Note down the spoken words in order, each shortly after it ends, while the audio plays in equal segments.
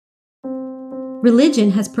Religion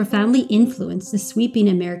has profoundly influenced the sweeping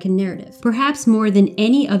American narrative, perhaps more than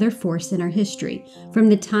any other force in our history, from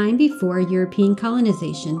the time before European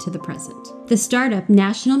colonization to the present. The startup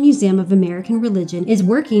National Museum of American Religion is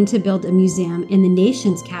working to build a museum in the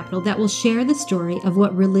nation's capital that will share the story of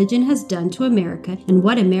what religion has done to America and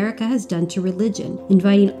what America has done to religion,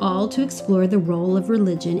 inviting all to explore the role of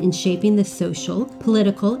religion in shaping the social,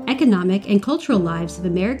 political, economic, and cultural lives of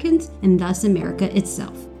Americans and thus America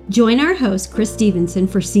itself. Join our host, Chris Stevenson,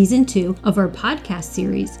 for Season 2 of our podcast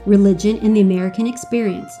series, Religion in the American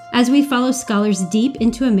Experience, as we follow scholars deep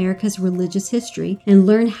into America's religious history and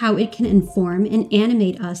learn how it can inform and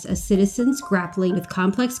animate us as citizens grappling with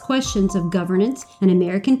complex questions of governance and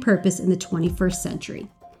American purpose in the 21st century.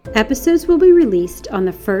 Episodes will be released on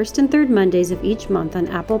the first and third Mondays of each month on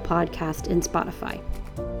Apple Podcast and Spotify.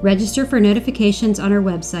 Register for notifications on our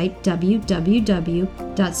website,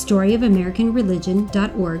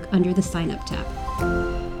 www.storyofamericanreligion.org, under the Sign Up tab.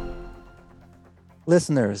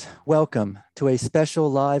 Listeners, welcome to a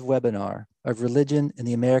special live webinar of Religion in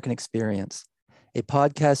the American Experience, a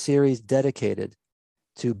podcast series dedicated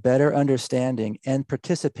to better understanding and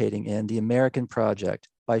participating in the American project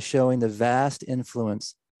by showing the vast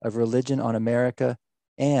influence of religion on America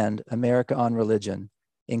and America on religion,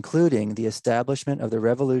 including the establishment of the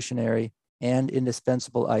revolutionary and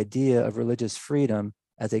indispensable idea of religious freedom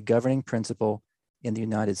as a governing principle in the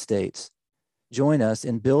United States. Join us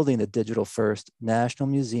in building the digital-first National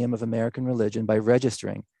Museum of American Religion by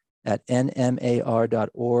registering at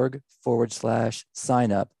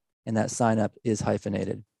nmar.org/signup, and that sign-up is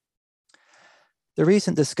hyphenated. The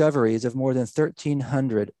recent discoveries of more than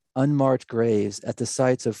 1,300 unmarked graves at the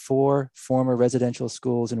sites of 4 former residential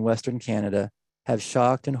schools in Western Canada have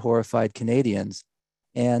shocked and horrified Canadians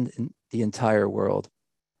and the entire world.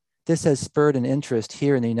 This has spurred an interest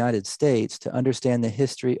here in the United States to understand the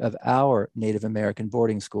history of our Native American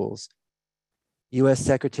boarding schools. U.S.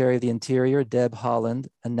 Secretary of the Interior Deb Haaland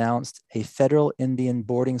announced a federal Indian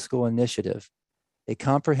boarding school initiative, a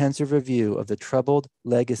comprehensive review of the troubled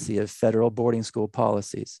legacy of federal boarding school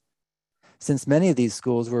policies. Since many of these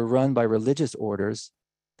schools were run by religious orders,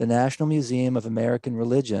 the National Museum of American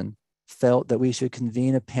Religion felt that we should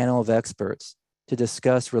convene a panel of experts to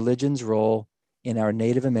discuss religion's role in our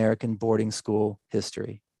Native American boarding school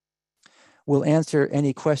history. We'll answer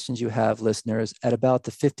any questions you have, listeners, at about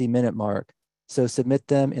the 50-minute mark, so submit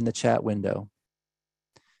them in the chat window.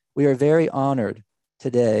 We are very honored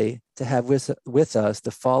today to have with us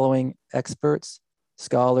the following experts,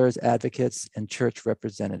 scholars, advocates, and church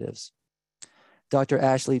representatives. Dr.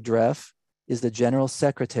 Ashley Dreff is the General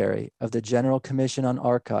Secretary of the General Commission on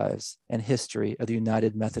Archives and History of the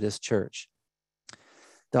United Methodist Church.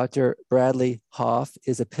 Dr. Bradley Hoff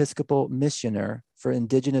is Episcopal Missioner for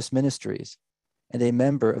Indigenous Ministries and a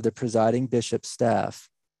member of the presiding bishop's staff.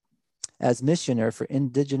 As Missioner for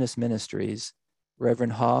Indigenous Ministries,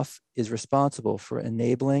 Reverend Hoff is responsible for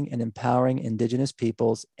enabling and empowering Indigenous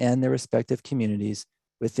peoples and their respective communities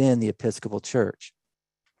within the Episcopal Church.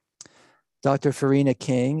 Dr. Farina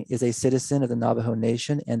King is a citizen of the Navajo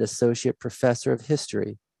Nation and Associate Professor of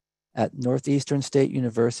History at Northeastern State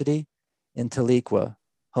University in Tahlequah,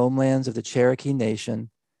 homelands of the Cherokee Nation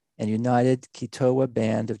and United Ketowa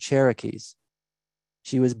Band of Cherokees.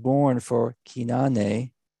 She was born for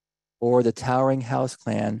Kinane, or the Towering House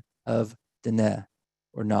Clan of Diné,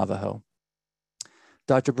 or Navajo.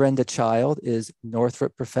 Dr. Brenda Child is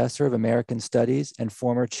Northrop Professor of American Studies and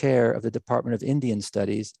former chair of the Department of Indian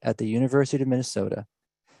Studies at the University of Minnesota.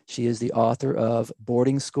 She is the author of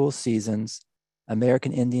Boarding School Seasons,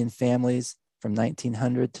 American Indian Families from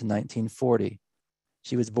 1900 to 1940.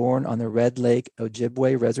 She was born on the Red Lake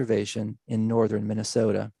Ojibwe Reservation in northern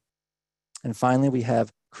Minnesota. And finally, we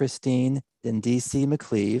have Christine Dindisi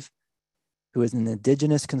McCleave, who is an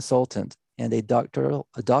Indigenous consultant and a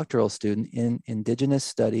doctoral student in Indigenous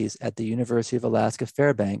Studies at the University of Alaska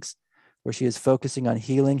Fairbanks, where she is focusing on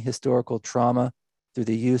healing historical trauma through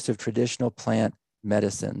the use of traditional plant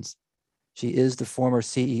medicines. She is the former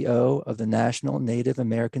CEO of the National Native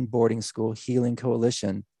American Boarding School Healing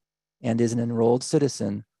Coalition and is an enrolled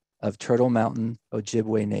citizen of Turtle Mountain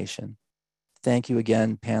Ojibwe Nation. Thank you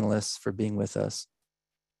again, panelists, for being with us.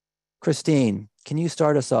 Christine, can you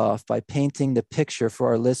start us off by painting the picture for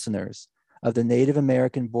our listeners of the Native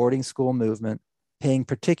American boarding school movement, paying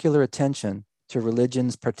particular attention to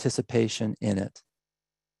religion's participation in it?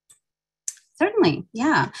 Certainly,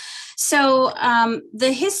 yeah. So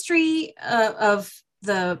the history of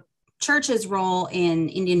the church's role in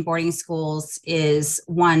Indian boarding schools is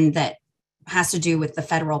one that has to do with the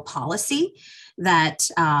federal policy that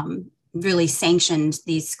really sanctioned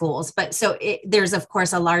these schools. But so there's, of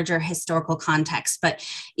course, a larger historical context. But,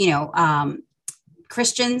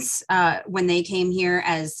 Christians, when they came here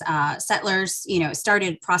as settlers,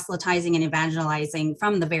 started proselytizing and evangelizing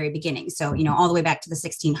from the very beginning. So, all the way back to the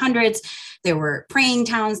 1600s, there were praying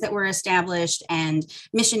towns that were established and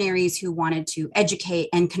missionaries who wanted to educate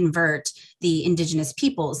and convert the indigenous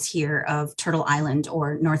peoples here of Turtle Island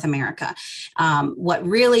or North America. What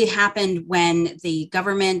really happened when the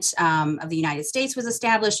government of the United States was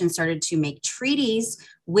established and started to make treaties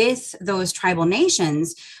with those tribal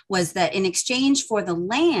nations was that in exchange for the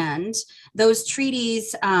land, those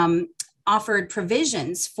treaties offered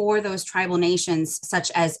provisions for those tribal nations,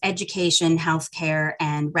 such as education, healthcare,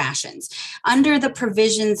 and rations. Under the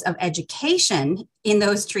provisions of education in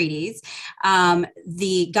those treaties,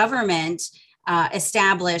 the government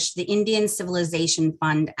established the Indian Civilization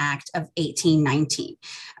Fund Act of 1819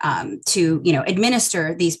 to,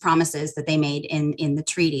 administer these promises that they made in the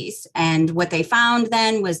treaties. And what they found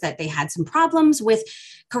then was that they had some problems with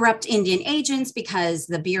corrupt Indian agents because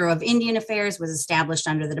the Bureau of Indian Affairs was established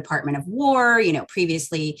under the Department of War.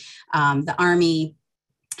 Previously, the Army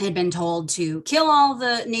had been told to kill all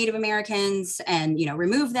the Native Americans and,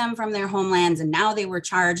 remove them from their homelands. And now they were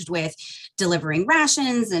charged with delivering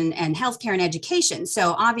rations and healthcare and education.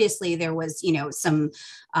 So obviously there was, some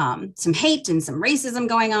hate and some racism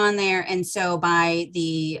going on there. And so by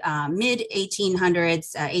the mid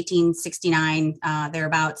 1800s, 1869,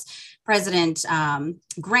 thereabouts, President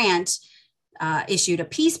Grant issued a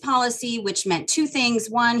peace policy, which meant two things.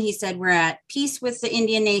 One, he said, we're at peace with the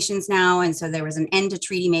Indian nations now. And so there was an end to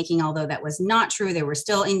treaty making, although that was not true. There were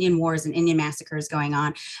still Indian wars and Indian massacres going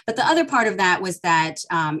on. But the other part of that was that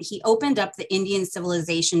he opened up the Indian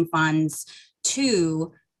civilization funds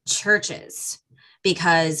to churches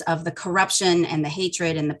because of the corruption and the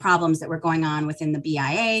hatred and the problems that were going on within the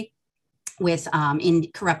BIA with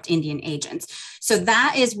corrupt Indian agents. So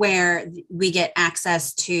that is where we get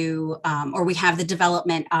access to, or we have the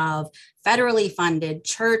development of federally funded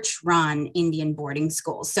church-run Indian boarding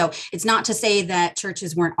schools. So it's not to say that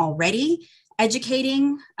churches weren't already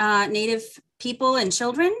educating Native people and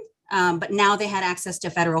children, but now they had access to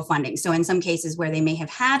federal funding. So in some cases where they may have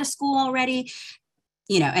had a school already,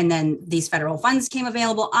 and then these federal funds came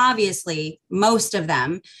available, obviously most of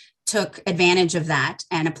them took advantage of that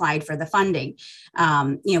and applied for the funding.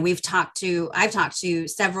 I've talked to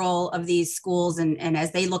several of these schools, and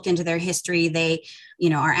as they look into their history, they,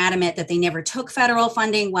 are adamant that they never took federal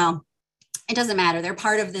funding. Well, it doesn't matter. They're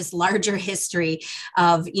part of this larger history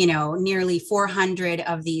of, nearly 400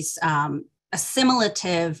 of these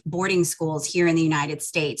assimilative boarding schools here in the United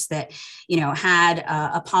States that, had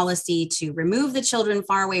a policy to remove the children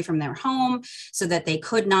far away from their home so that they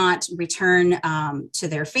could not return to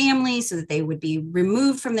their family, so that they would be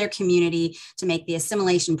removed from their community to make the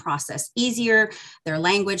assimilation process easier. Their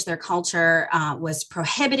language, their culture was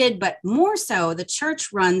prohibited, but more so the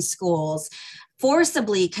church-run schools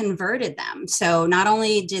forcibly converted them. So not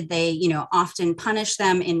only did they, often punish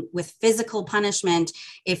them with physical punishment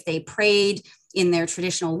if they prayed in their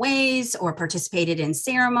traditional ways or participated in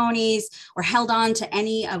ceremonies or held on to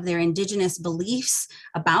any of their indigenous beliefs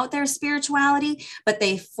about their spirituality, but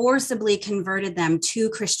they forcibly converted them to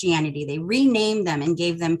Christianity. They renamed them and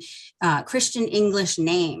gave them Christian English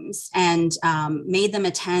names and made them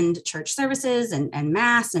attend church services and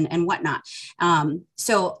mass and whatnot.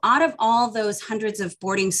 So out of all those hundreds of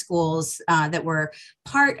boarding schools that were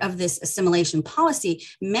part of this assimilation policy,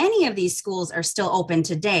 many of these schools are still open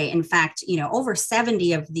today. In fact, over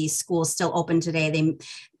 70 of these schools still open today.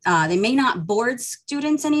 They may not board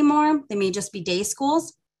students anymore. They may just be day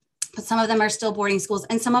schools, but some of them are still boarding schools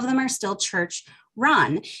and some of them are still church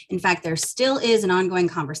run. In fact, there still is an ongoing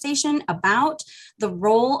conversation about the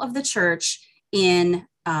role of the church in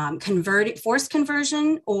forced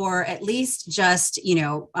conversion, or at least just,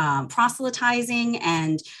 proselytizing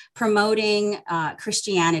and promoting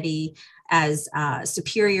Christianity as a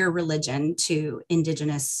superior religion to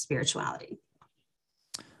indigenous spirituality.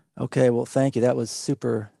 Okay, well, thank you. That was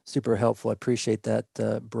super, super helpful. I appreciate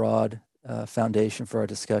that broad foundation for our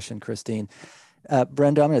discussion, Christine.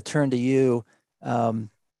 Brenda, I'm going to turn to you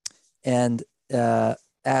and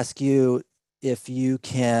ask you if you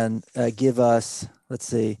can give us, let's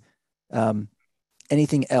see,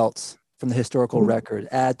 anything else from the historical record,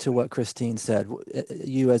 add to what Christine said.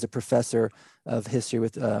 You as a professor of history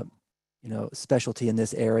with, specialty in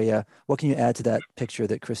this area, what can you add to that picture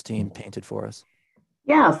that Christine painted for us?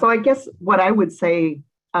 Yeah, so I guess what I would say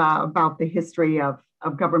about the history of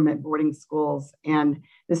government boarding schools, and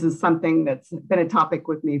this is something that's been a topic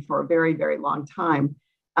with me for a very, very long time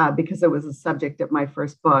because it was a subject of my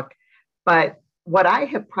first book. But what I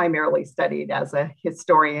have primarily studied as a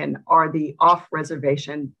historian are the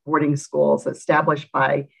off-reservation boarding schools established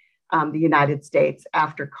by the United States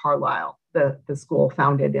after Carlisle, the school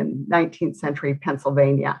founded in 19th century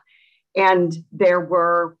Pennsylvania. And there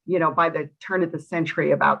were, by the turn of the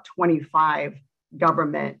century, about 25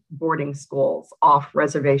 government boarding schools,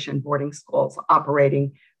 off-reservation boarding schools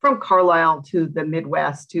operating from Carlisle to the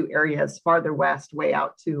Midwest to areas farther west, way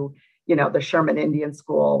out to, the Sherman Indian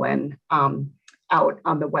School and out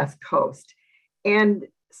on the West Coast. And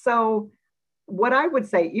so what I would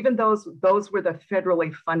say, even those were the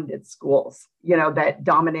federally funded schools, that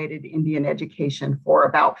dominated Indian education for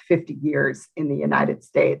about 50 years in the United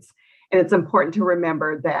States. And it's important to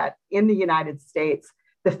remember that in the United States,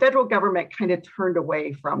 the federal government kind of turned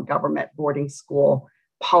away from government boarding school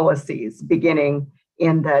policies beginning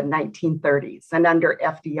in the 1930s. And under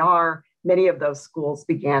FDR, many of those schools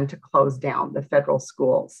began to close down, the federal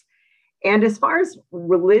schools. And as far as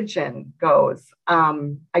religion goes,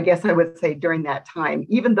 I guess I would say during that time,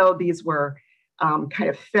 even though these were kind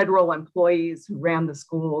of federal employees who ran the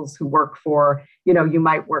schools, who work for, you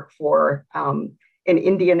might work for an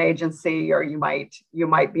Indian agency, or you might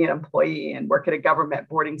be an employee and work at a government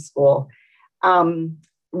boarding school.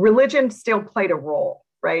 Religion still played a role,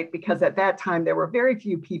 right? Because at that time, there were very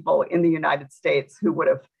few people in the United States who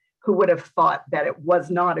would have thought that it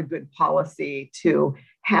was not a good policy to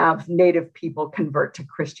have Native people convert to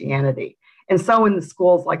Christianity. And so in the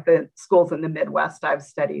schools, like the schools in the Midwest I've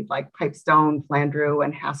studied, like Pipestone, Flandreau,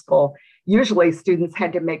 and Haskell, usually students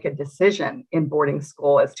had to make a decision in boarding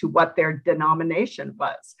school as to what their denomination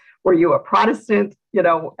was. Were you a Protestant,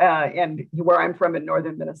 and where I'm from in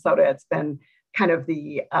northern Minnesota, it's been kind of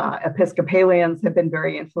the Episcopalians have been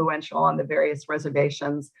very influential on the various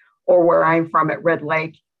reservations, or where I'm from at Red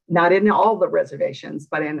Lake, not in all the reservations,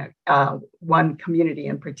 but in one community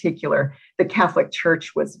in particular, the Catholic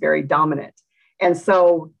Church was very dominant. And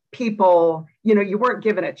so people, you weren't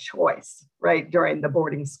given a choice, right, during the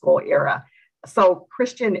boarding school era. So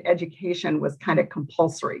Christian education was kind of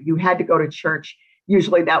compulsory. You had to go to church.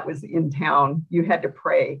 Usually that was in town. You had to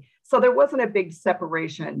pray. So there wasn't a big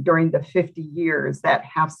separation during the 50 years, that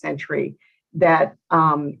half century, that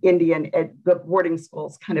the boarding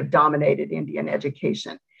schools kind of dominated Indian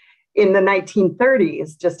education. In the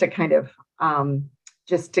 1930s, just to kind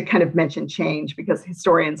of mention change, because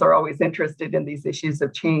historians are always interested in these issues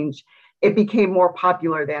of change, it became more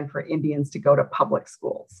popular then for Indians to go to public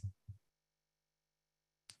schools.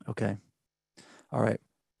 Okay. All right.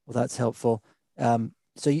 Well, that's helpful.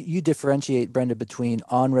 So you differentiate, Brenda, between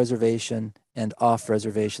on-reservation and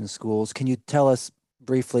off-reservation schools. Can you tell us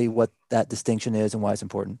briefly what that distinction is and why it's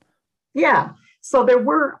important? Yeah. So there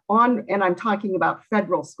were and I'm talking about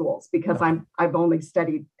federal schools because I've only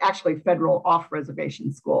studied actually federal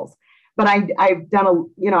off-reservation schools. But I've done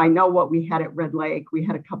I know what we had at Red Lake. We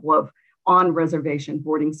had a couple of on-reservation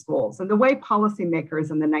boarding schools. And the way policymakers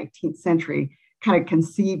in the 19th century kind of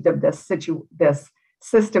conceived of this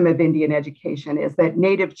system of Indian education is that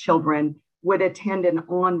Native children would attend an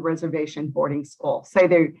on-reservation boarding school. Say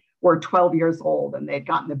they were 12 years old and they'd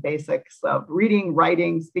gotten the basics of reading,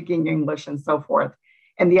 writing, speaking English, and so forth.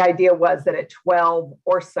 And the idea was that at 12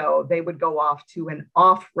 or so, they would go off to an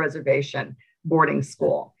off-reservation boarding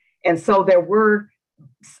school. And so there were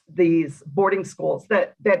these boarding schools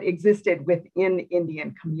that existed within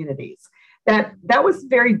Indian communities. That was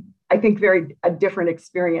very a different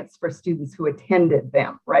experience for students who attended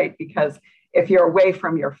them, right? Because if you're away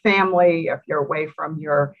from your family, if you're away from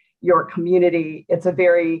your community, it's a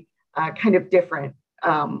very kind of different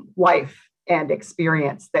life and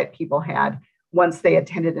experience that people had once they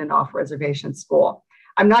attended an off-reservation school.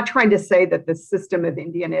 I'm not trying to say that the system of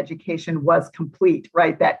Indian education was complete,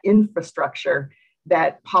 right? That infrastructure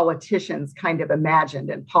that politicians kind of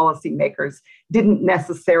imagined and policymakers didn't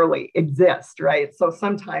necessarily exist, right? So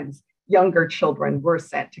sometimes younger children were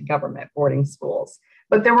sent to government boarding schools,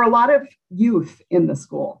 but there were a lot of youth in the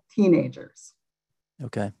school, teenagers.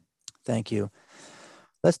 Okay, thank you.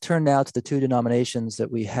 Let's turn now to the two denominations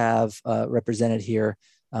that we have represented here.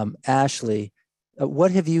 Ashley,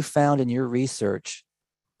 what have you found in your research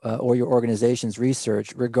or your organization's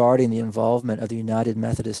research regarding the involvement of the United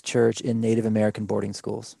Methodist Church in Native American boarding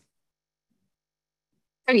schools?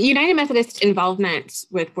 United Methodist involvement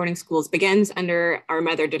with boarding schools begins under our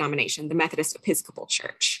mother denomination, the Methodist Episcopal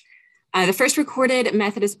Church. The first recorded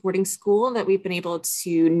Methodist boarding school that we've been able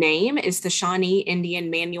to name is the Shawnee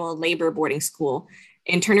Indian Manual Labor Boarding School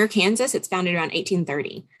in Turner, Kansas. It's founded around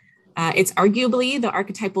 1830. It's arguably the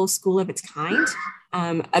archetypal school of its kind.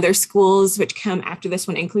 Other schools which come after this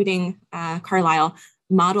one, including Carlisle,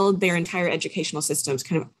 modeled their entire educational systems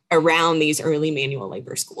kind of around these early manual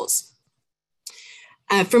labor schools.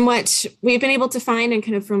 From what we've been able to find and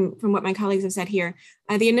kind of from what my colleagues have said here,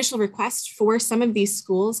 the initial request for some of these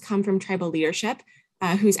schools come from tribal leadership,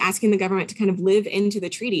 who's asking the government to kind of live into the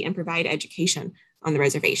treaty and provide education on the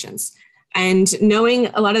reservations. And knowing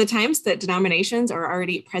a lot of the times that denominations are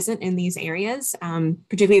already present in these areas,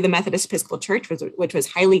 particularly the Methodist Episcopal Church, which was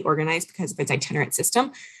highly organized because of its itinerant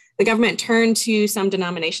system, the government turned to some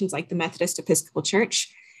denominations like the Methodist Episcopal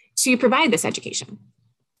Church to provide this education.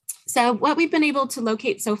 So what we've been able to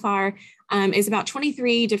locate so far is about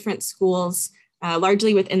 23 different schools,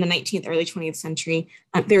 largely within the 19th, early 20th century.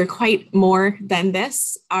 There are quite more than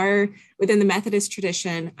this. Within the Methodist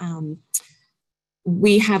tradition,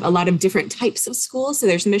 we have a lot of different types of schools. So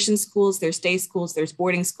there's mission schools, there's day schools, there's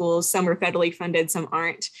boarding schools. Some are federally funded, some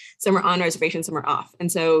aren't. Some are on reservation, some are off.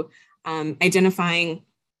 And so identifying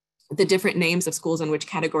the different names of schools and which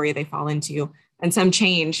category they fall into, and some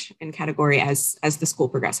change in category as the school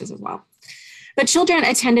progresses as well. But children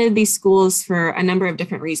attended these schools for a number of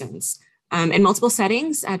different reasons. In multiple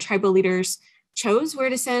settings, tribal leaders chose where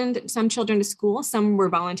to send some children to school. Some were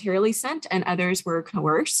voluntarily sent and others were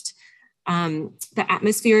coerced. The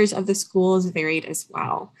atmospheres of the schools varied as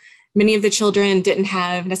well. Many of the children didn't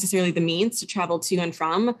have necessarily the means to travel to and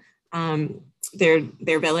from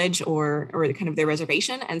their village or kind of their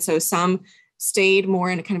reservation. And so some stayed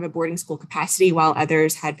more in a kind of a boarding school capacity while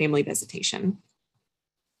others had family visitation.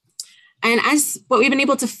 And as what we've been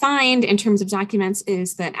able to find in terms of documents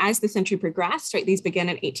is that as the century progressed, right, these begin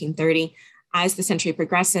in 1830, as the century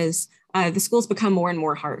progresses, the schools become more and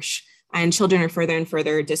more harsh. And children are further and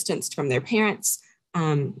further distanced from their parents.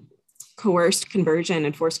 Coerced conversion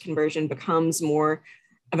and forced conversion becomes more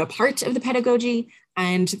of a part of the pedagogy,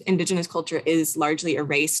 and Indigenous culture is largely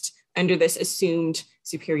erased under this assumed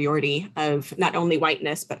superiority of not only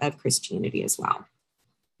whiteness, but of Christianity as well.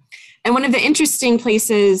 And one of the interesting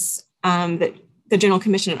places that the General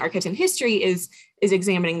Commission on Archives and History is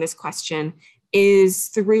examining this question is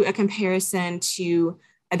through a comparison to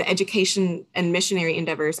the education and missionary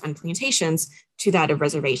endeavors on plantations to that of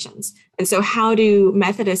reservations. And so how do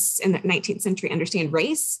Methodists in the 19th century understand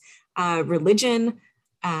race, religion,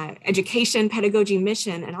 education, pedagogy,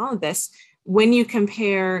 mission, and all of this when you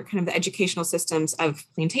compare kind of the educational systems of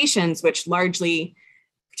plantations, which largely,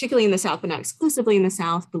 particularly in the South, but not exclusively in the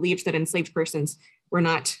South, believed that enslaved persons were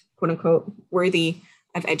not, quote unquote, worthy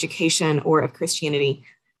of education or of Christianity,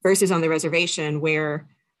 versus on the reservation where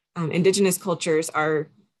Indigenous cultures are,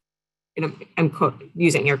 I'm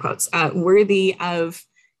using air quotes, worthy of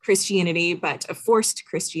Christianity, but a forced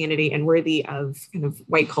Christianity, and worthy of kind of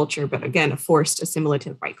white culture, but again, a forced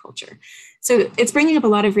assimilative white culture. So it's bringing up a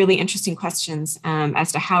lot of really interesting questions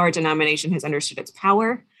as to how our denomination has understood its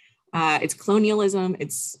power, its colonialism,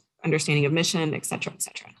 its understanding of mission, et cetera,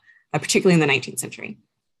 particularly in the 19th century.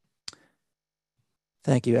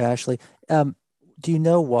 Thank you, Ashley. Do you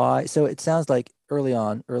know why? So it sounds like early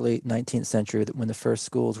 19th century, that when the first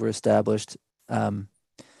schools were established,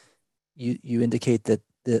 you indicate that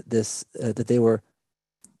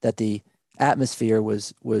the atmosphere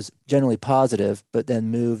was generally positive, but then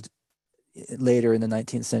moved later in the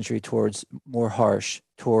 19th century towards more harsh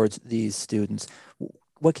towards these students.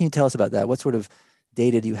 What can you tell us about that? What sort of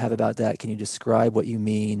data do you have about that? Can you describe what you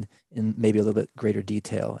mean in maybe a little bit greater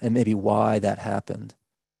detail, and maybe why that happened?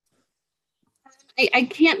 I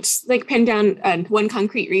can't pin down one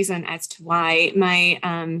concrete reason as to why. My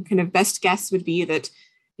kind of best guess would be that,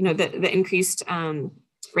 the increased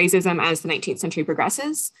racism as the 19th century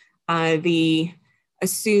progresses, the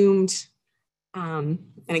assumed, and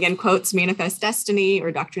again, quotes, manifest destiny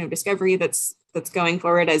or doctrine of discovery that's going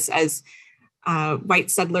forward as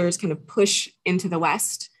white settlers kind of push into the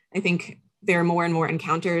West. I think there are more and more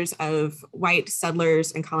encounters of white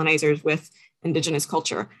settlers and colonizers with Indigenous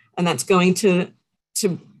culture, and that's going to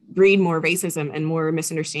breed more racism and more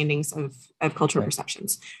misunderstandings of cultural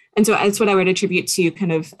perceptions. And so that's what I would attribute to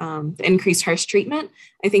kind of the increased harsh treatment.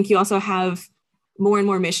 I think you also have more and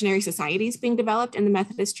more missionary societies being developed in the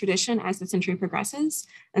Methodist tradition as the century progresses.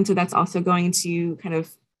 And so that's also going to kind of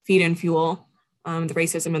feed and fuel the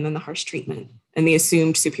racism and then the harsh treatment and the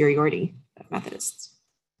assumed superiority of Methodists.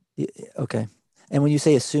 Yeah, okay. And when you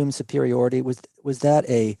say assumed superiority, was that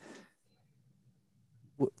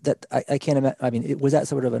I can't imagine. I mean, was that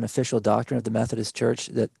sort of an official doctrine of the Methodist Church?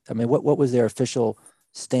 What was their official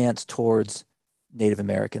stance towards Native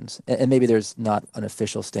Americans? And maybe there's not an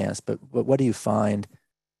official stance, but what do you find?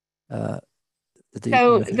 The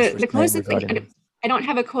closest thing, I don't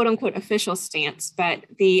have a quote unquote official stance, but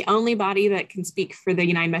the only body that can speak for the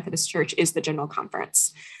United Methodist Church is the General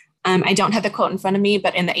Conference. I don't have the quote in front of me,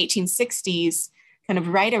 but in the 1860s, kind of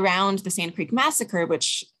right around the Sand Creek Massacre,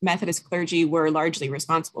 which Methodist clergy were largely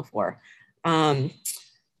responsible for.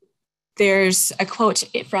 There's a quote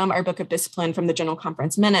from our Book of Discipline from the General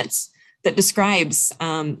Conference Minutes that describes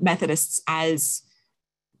Methodists as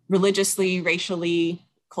religiously, racially,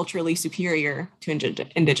 culturally superior to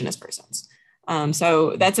Indigenous persons.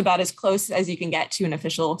 So that's about as close as you can get to an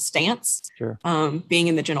official stance, Sure. Being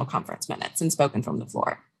in the General Conference Minutes and spoken from the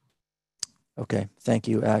floor. Okay, thank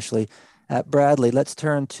you, Ashley. Bradley, let's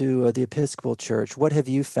turn to the Episcopal Church. What have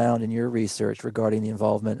you found in your research regarding the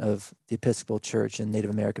involvement of the Episcopal Church in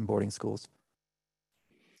Native American boarding schools?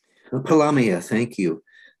 Palamia, thank you.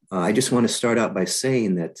 I just want to start out by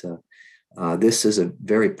saying that this is a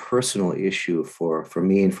very personal issue for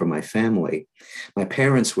me and for my family. My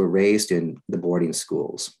parents were raised in the boarding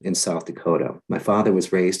schools in South Dakota. My father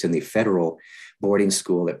was raised in the federal boarding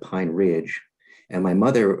school at Pine Ridge, and my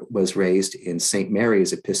mother was raised in St.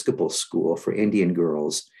 Mary's Episcopal School for Indian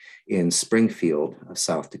girls in Springfield,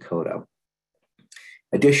 South Dakota.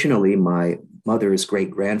 Additionally, my mother's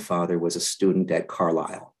great-grandfather was a student at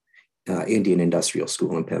Carlisle Indian Industrial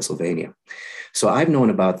School in Pennsylvania. So I've known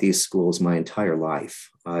about these schools my entire life.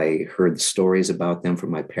 I heard stories about them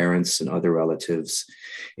from my parents and other relatives.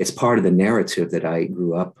 It's part of the narrative that I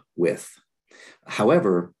grew up with.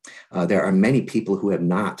 However, there are many people who have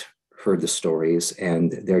not heard the stories,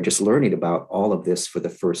 and they're just learning about all of this for the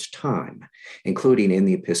first time, including in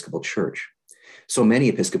the Episcopal Church. So many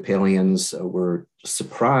Episcopalians were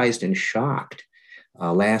surprised and shocked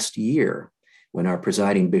last year when our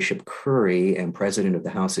presiding Bishop Curry and President of the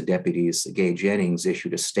House of Deputies, Gay Jennings,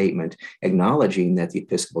 issued a statement acknowledging that the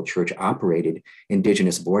Episcopal Church operated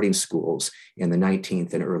Indigenous boarding schools in the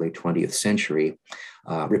 19th and early 20th century,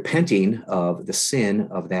 repenting of the sin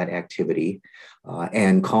of that activity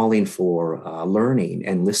and calling for learning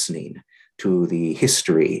and listening to the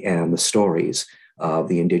history and the stories of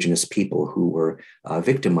the Indigenous people who were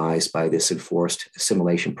victimized by this enforced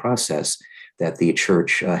assimilation process that the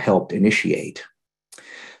church helped initiate.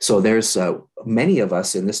 So there's many of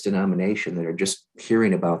us in this denomination that are just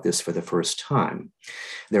hearing about this for the first time.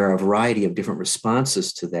 There are a variety of different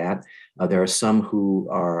responses to that. There are some who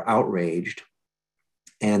are outraged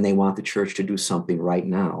and they want the church to do something right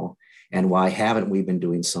now. And why haven't we been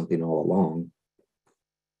doing something all along?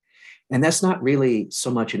 And that's not really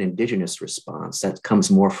so much an Indigenous response. That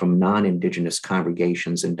comes more from non-Indigenous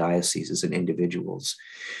congregations and dioceses and individuals.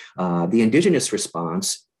 The Indigenous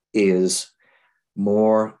response is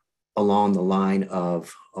more along the line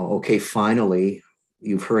of, okay, finally,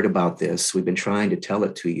 you've heard about this. We've been trying to tell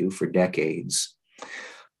it to you for decades.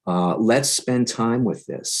 Let's spend time with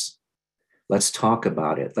this. Let's talk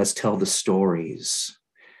about it. Let's tell the stories.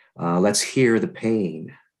 Let's hear the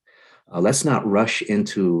pain. Let's not rush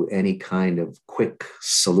into any kind of quick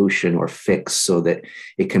solution or fix so that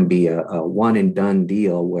it can be a one and done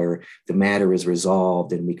deal where the matter is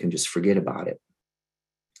resolved and we can just forget about it.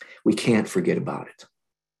 We can't forget about it.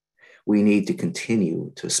 We need to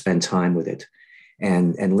continue to spend time with it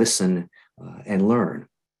and listen and learn.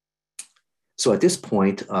 So at this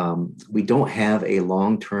point, we don't have a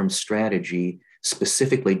long-term strategy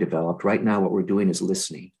specifically developed. Right now, what we're doing is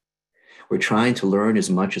listening. We're trying to learn as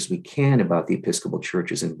much as we can about the Episcopal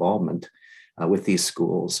Church's involvement with these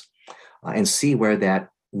schools and see where that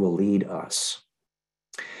will lead us.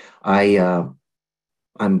 I'm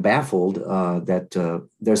baffled that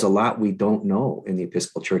there's a lot we don't know in the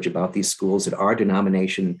Episcopal Church about these schools that our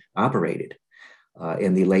denomination operated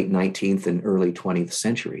in the late 19th and early 20th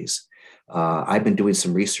centuries. I've been doing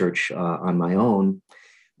some research on my own,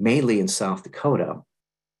 mainly in South Dakota,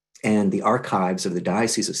 and the archives of the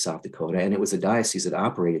Diocese of South Dakota. And it was the diocese that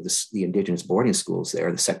operated the Indigenous boarding schools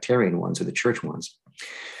there, the sectarian ones or the church ones.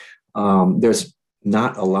 There's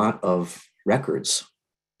not a lot of records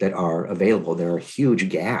that are available. There are huge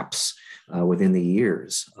gaps within the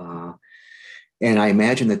years. And I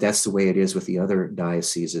imagine that that's the way it is with the other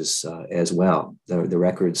dioceses as well. The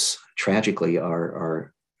records tragically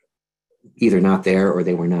are either not there or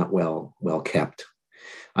they were not well kept.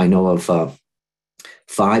 I know of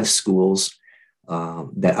 5 schools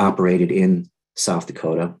that operated in South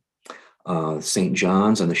Dakota: St.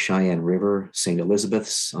 John's on the Cheyenne River, St.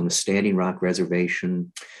 Elizabeth's on the Standing Rock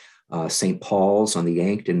Reservation, St. Paul's on the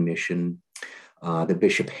Yankton Mission, the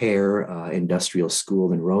Bishop Hare Industrial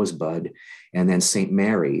School in Rosebud, and then St.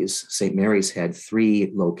 Mary's. St. Mary's had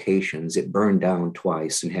 3 locations. It burned down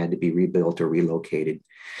twice and had to be rebuilt or relocated.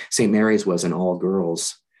 St. Mary's was an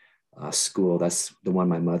all-girls school. That's the one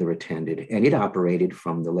my mother attended. And it operated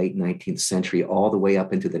from the late 19th century all the way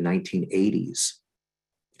up into the 1980s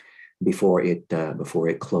before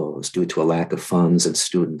it closed due to a lack of funds and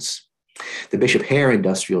students. The Bishop Hare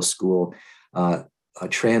Industrial School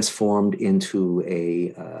transformed into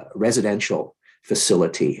a residential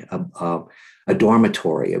facility, a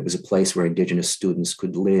dormitory. It was a place where Indigenous students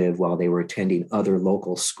could live while they were attending other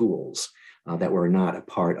local schools that were not a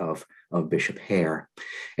part of Bishop Hare.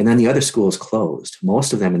 And then the other schools closed,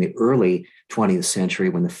 most of them in the early 20th century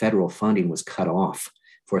when the federal funding was cut off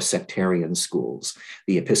for sectarian schools.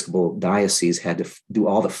 The Episcopal diocese had to do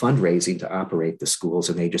all the fundraising to operate the schools,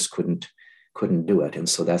 and they just couldn't do it. And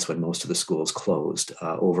so that's when most of the schools closed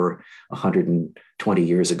over 120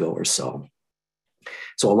 years ago or so.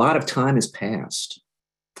 So a lot of time has passed.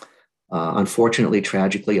 Unfortunately,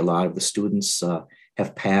 tragically, a lot of the students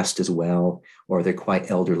have passed as well, or they're quite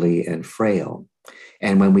elderly and frail.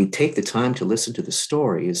 And when we take the time to listen to the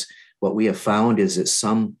stories, what we have found is that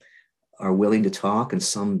some are willing to talk and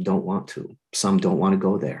some don't want to. Some don't want to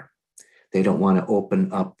go there. They don't want to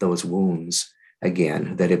open up those wounds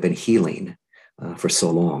again that have been healing for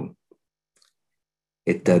so long.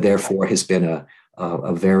 It therefore has been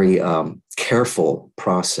a very careful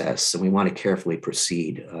process, and we want to carefully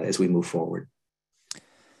proceed as we move forward.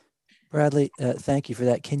 Bradley, thank you for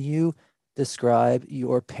that. Can you describe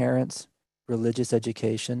your parents' religious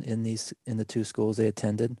education in the two schools they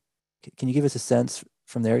attended? Can you give us a sense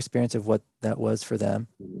from their experience of what that was for them?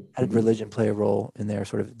 How did religion play a role in their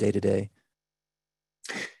sort of day-to-day?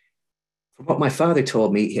 From what my father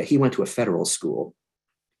told me, he went to a federal school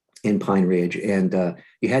in Pine Ridge, and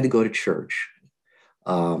you had to go to church.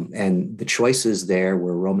 And the choices there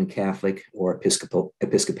were Roman Catholic or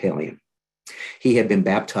Episcopalian. He had been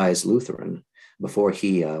baptized Lutheran before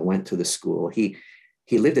he went to the school. He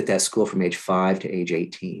lived at that school from age 5 to age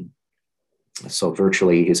 18. So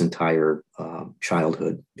virtually his entire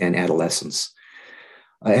childhood and adolescence.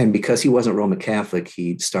 And because he wasn't Roman Catholic,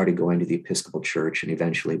 he started going to the Episcopal Church and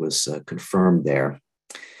eventually was confirmed there.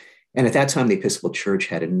 And at that time, the Episcopal Church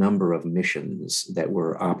had a number of missions that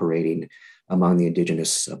were operating among the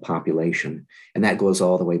Indigenous population. And that goes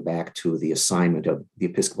all the way back to the assignment of the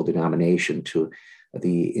Episcopal denomination to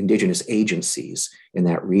the Indigenous agencies in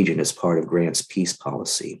that region as part of Grant's peace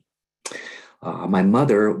policy. My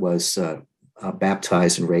mother was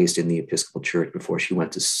baptized and raised in the Episcopal Church before she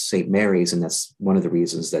went to St. Mary's, and that's one of the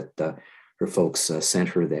reasons that her folks sent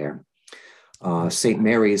her there. St.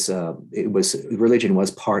 Mary's, religion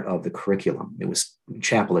was part of the curriculum. It was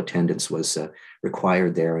chapel attendance was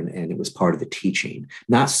required there, and it was part of the teaching.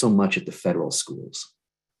 Not so much at the federal schools.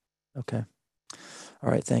 Okay, all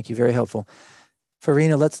right, thank you. Very helpful.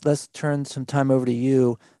 Farina, let's turn some time over to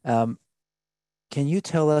you. Can you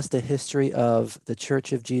tell us the history of the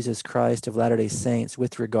Church of Jesus Christ of Latter-day Saints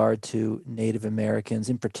with regard to Native Americans,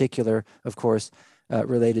 in particular, of course,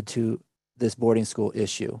 related to this boarding school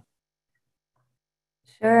issue?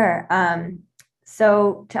 Sure.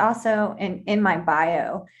 So to also in my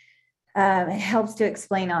bio, it helps to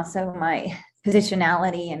explain also my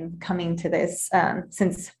positionality in coming to this,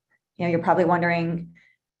 since you're probably wondering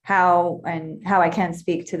how I can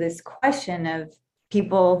speak to this question of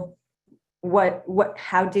people.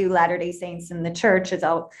 How do Latter-day Saints in the church, as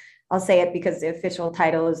I'll say it because the official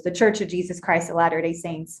title is the Church of Jesus Christ of Latter-day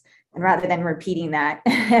Saints. And rather than repeating that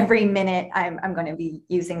every minute, I'm going to be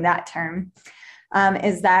using that term,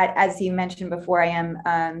 is that, as you mentioned before, I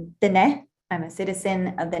am Dene. I'm a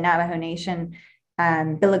citizen of the Navajo Nation,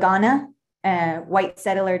 Bilagana, white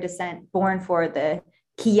settler descent born for the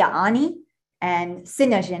Kia'ani and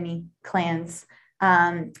Sinajeni clans.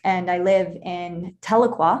 And I live in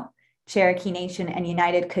Tahlequah, Cherokee Nation, and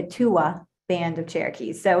United Kituwa Band of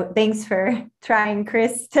Cherokees. So thanks for trying,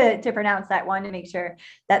 Chris, to pronounce that one to make sure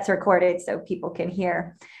that's recorded so people can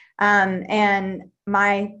hear. And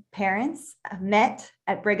my parents met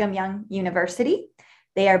at Brigham Young University.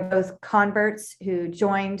 They are both converts who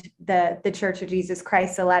joined the Church of Jesus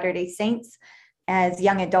Christ of Latter-day Saints as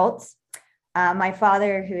young adults. My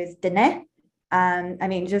father, who is Dene,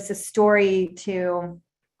 just a story to,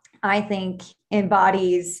 I think,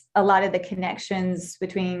 embodies a lot of the connections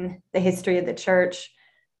between the history of the church.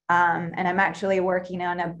 And I'm actually working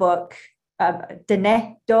on a book of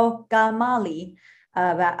Dene Do Gamali,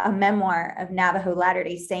 a memoir of Navajo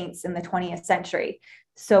Latter-day Saints in the 20th century.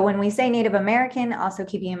 So when we say Native American, also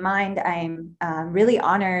keeping in mind, I'm really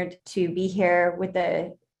honored to be here with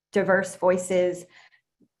the diverse voices.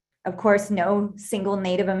 Of course, no single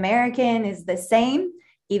Native American is the same,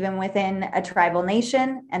 even within a tribal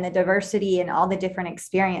nation, and the diversity and all the different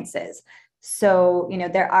experiences. So,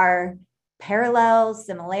 there are parallels,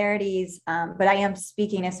 similarities, but I am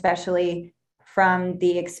speaking especially from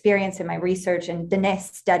the experience in my research and Dene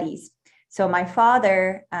studies. So my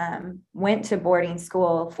father went to boarding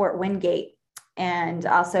school, Fort Wingate, and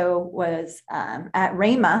also was at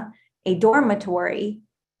Rhema, a dormitory.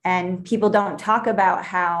 And people don't talk about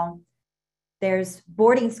how there's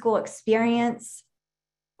boarding school experience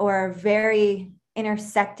or very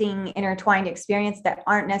intersecting, intertwined experience that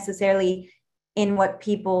aren't necessarily in what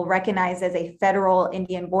people recognize as a federal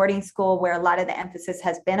Indian boarding school, where a lot of the emphasis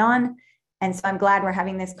has been on. And so I'm glad we're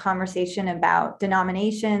having this conversation about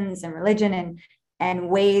denominations and religion and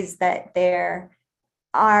ways that there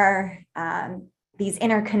are these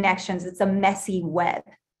interconnections. It's a messy web,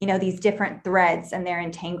 these different threads, and they're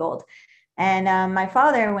entangled. And my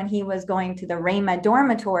father, when he was going to the Rhema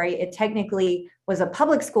dormitory, it technically was a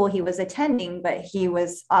public school he was attending, but he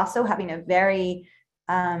was also having a very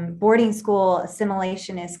boarding school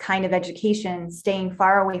assimilationist kind of education, staying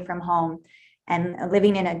far away from home and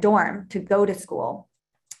living in a dorm to go to school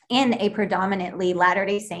in a predominantly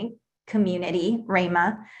Latter-day Saint community,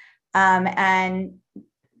 Rhema. And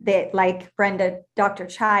that, like Dr.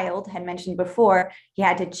 Child had mentioned before, he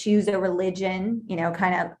had to choose a religion,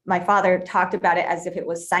 kind of, my father talked about it as if it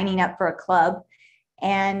was signing up for a club.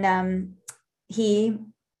 And he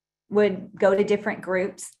would go to different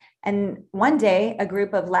groups. And one day, a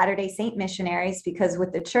group of Latter-day Saint missionaries, because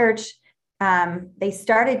with the church, they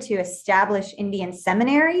started to establish Indian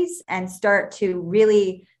seminaries and start to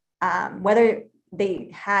really, whether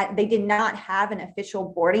they did not have an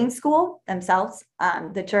official boarding school themselves,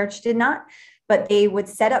 the church did not, but they would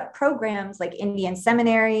set up programs like Indian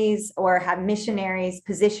seminaries or have missionaries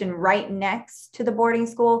positioned right next to the boarding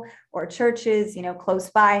school or churches, close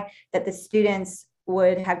by, that the students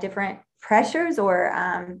would have different pressures, or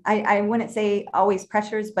I wouldn't say always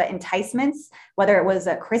pressures, but enticements, whether it was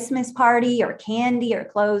a Christmas party or candy or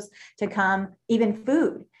clothes to come, even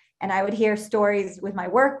food. And I would hear stories with my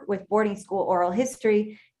work with boarding school oral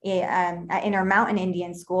history at Intermountain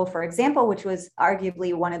Indian School, for example, which was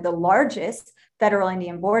arguably one of the largest federal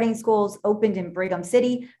Indian boarding schools, opened in Brigham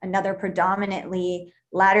City, another predominantly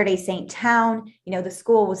Latter-day Saint town. The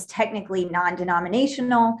school was technically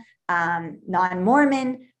non-denominational,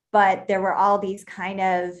 non-Mormon, but there were all these kind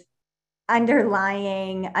of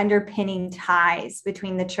underpinning ties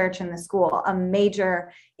between the church and the school. A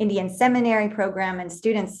major Indian seminary program, and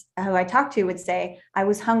students who I talked to would say, I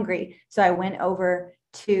was hungry, so I went over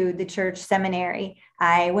to the church seminary.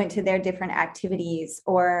 I went to their different activities,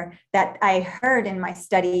 or that I heard in my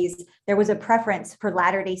studies, there was a preference for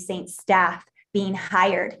Latter-day Saint staff being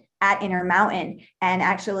hired at Intermountain, and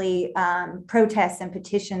actually protests and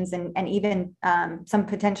petitions and even some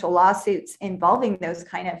potential lawsuits involving those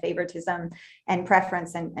kind of favoritism and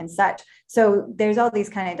preference and such. So there's all these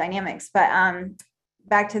kind of dynamics. But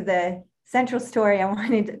back to the central story, I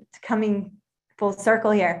wanted to coming full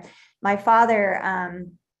circle here. My father,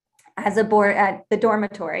 as a board at the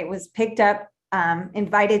dormitory, was picked up,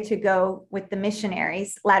 invited to go with the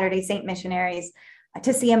missionaries, Latter-day Saint missionaries,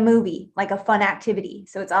 to see a movie, like a fun activity.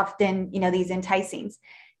 So it's often, these enticings.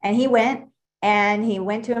 And he went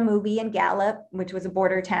to a movie in Gallup, which was a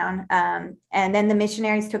border town. And then the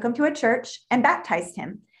missionaries took him to a church and baptized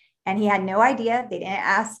him. And he had no idea. They didn't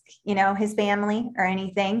ask, his family or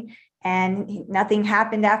anything. And nothing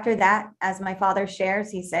happened after that. As my father shares,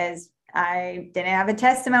 he says, I didn't have a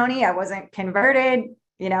testimony. I wasn't converted.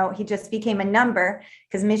 He just became a number,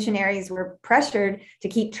 because missionaries were pressured to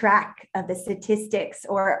keep track of the statistics,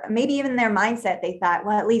 or maybe even their mindset. They thought,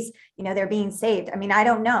 well, at least, they're being saved. I mean, I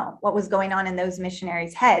don't know what was going on in those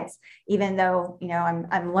missionaries' heads, even though,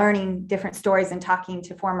 I'm learning different stories and talking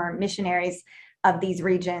to former missionaries of these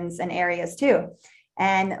regions and areas too.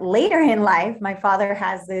 And later in life, my father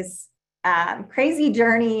has this crazy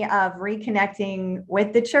journey of reconnecting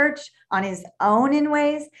with the church on his own in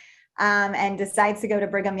ways. And decides to go to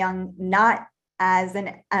Brigham Young, not as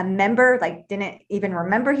a member, like didn't even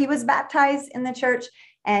remember he was baptized in the church.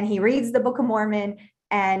 And he reads the Book of Mormon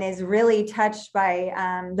and is really touched by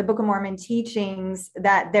the Book of Mormon teachings,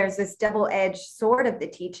 that there's this double-edged sword of the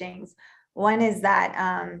teachings. One is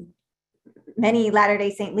that many Latter-day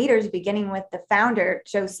Saint leaders, beginning with the founder,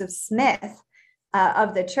 Joseph Smith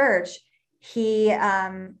of the church, he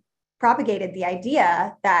propagated the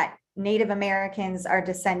idea that Native Americans are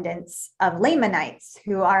descendants of Lamanites,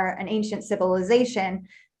 who are an ancient civilization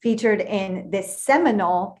featured in this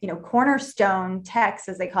seminal, cornerstone text,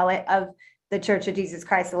 as they call it, of the Church of Jesus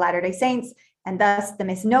Christ of Latter-day Saints, and thus the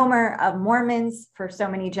misnomer of Mormons for so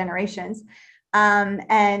many generations.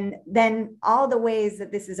 And then all the ways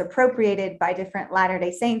that this is appropriated by different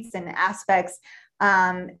Latter-day Saints and aspects,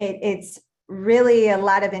 it's really a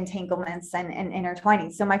lot of entanglements and intertwining.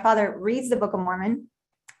 So my father reads the Book of Mormon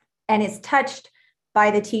and is touched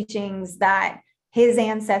by the teachings that his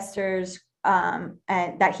ancestors and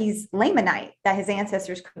that he's Lamanite, that his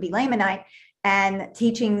ancestors could be Lamanite, and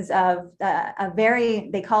teachings of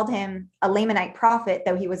they called him a Lamanite prophet,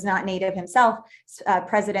 though he was not native himself,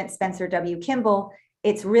 President Spencer W. Kimball.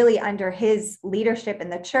 It's really under his leadership in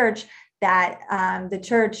the church that the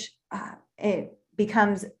church it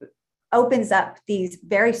opens up these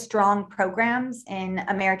very strong programs in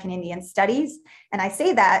American Indian Studies. And I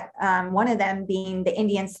say that one of them being the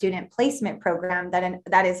Indian Student Placement Program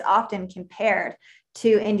that is often compared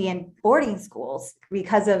to Indian boarding schools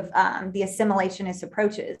because of the assimilationist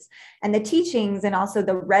approaches and the teachings and also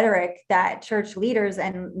the rhetoric that church leaders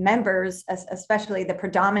and members, especially the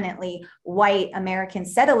predominantly white American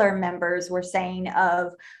settler members, were saying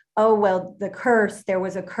of, oh, well, there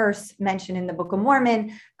was a curse mentioned in the Book of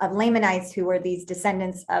Mormon of Lamanites who were these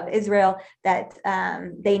descendants of Israel, that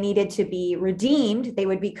they needed to be redeemed. They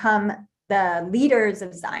would become the leaders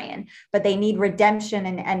of Zion, but they need redemption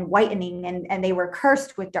and whitening, and they were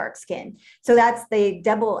cursed with dark skin. So that's the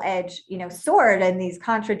double-edged, sword, and these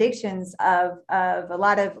contradictions of a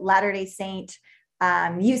lot of Latter-day Saint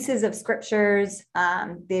uses of scriptures,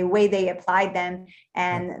 the way they applied them,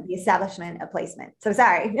 and the establishment of placement. So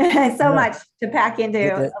sorry, much to pack into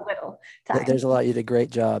a little time. There's a lot. You did a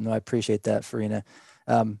great job. No, I appreciate that, Farina.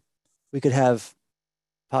 We could have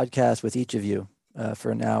podcasts with each of you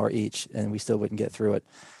for an hour each, and we still wouldn't get through it.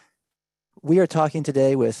 We are talking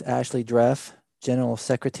today with Ashley Dreff, General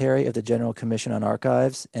Secretary of the General Commission on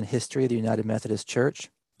Archives and History of the United Methodist Church,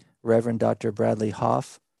 Reverend Dr. Bradley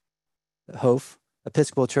Hoff,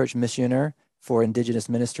 Episcopal Church Missioner for Indigenous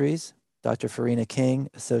Ministries, Dr. Farina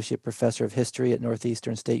King, Associate Professor of History at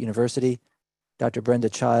Northeastern State University, Dr. Brenda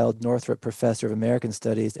Child, Northrop Professor of American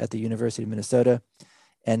Studies at the University of Minnesota,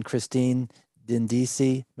 and Christine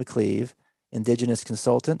Dindisi McCleve, Indigenous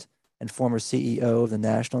Consultant and former CEO of the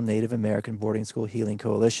National Native American Boarding School Healing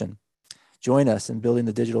Coalition. Join us in building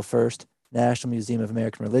the digital first National Museum of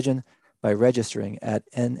American Religion by registering at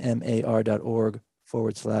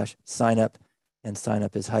nmar.org/sign-up, and sign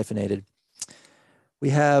up is hyphenated. We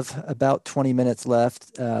have about 20 minutes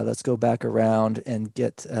left. Let's go back around and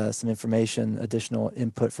get some information, additional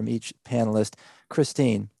input from each panelist.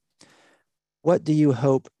 Christine, what do you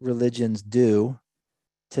hope religions do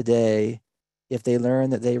today if they learn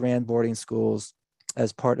that they ran boarding schools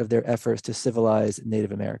as part of their efforts to civilize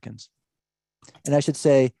Native Americans? And I should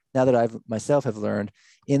say, now that I myself have learned,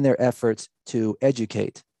 in their efforts to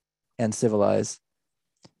educate and civilize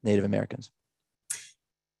Native Americans.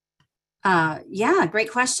 Yeah,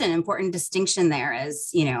 great question. Important distinction there,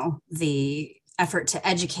 as the effort to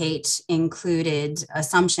educate included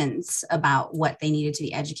assumptions about what they needed to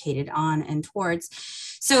be educated on and towards.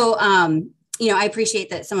 So, I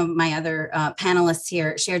appreciate that some of my other panelists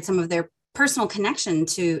here shared some of their personal connection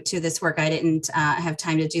to this work. I didn't have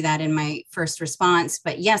time to do that in my first response,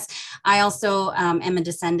 but yes, I also am a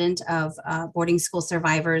descendant of boarding school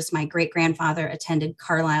survivors. My great-grandfather attended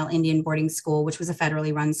Carlisle Indian Boarding School, which was a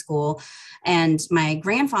federally run school. And my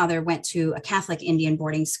grandfather went to a Catholic Indian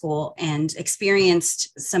boarding school and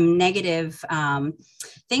experienced some negative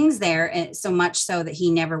things there, so much so that he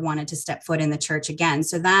never wanted to step foot in the church again.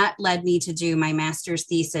 So that led me to do my master's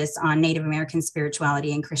thesis on Native American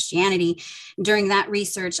spirituality and Christianity. During that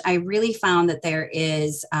research, I really found that there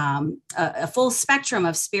is a full spectrum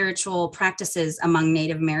of spiritual practices among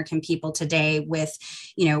Native American people today, with,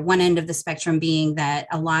 one end of the spectrum being that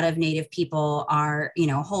a lot of Native people are,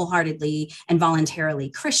 wholeheartedly and voluntarily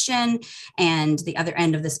Christian, and the other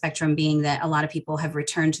end of the spectrum being that a lot of people have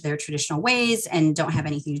returned to their traditional ways and don't have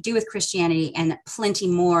anything to do with Christianity, and plenty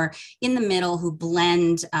more in the middle who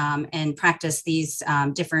blend and practice these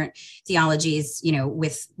different theologies,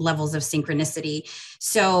 with levels of synchronicity.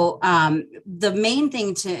 So the main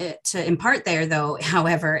thing to impart there, though,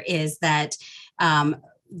 however, is that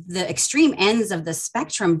the extreme ends of the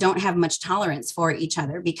spectrum don't have much tolerance for each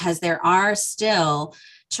other, because there are still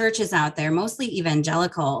churches out there, mostly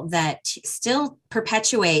evangelical, that still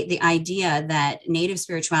perpetuate the idea that Native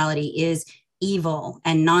spirituality is evil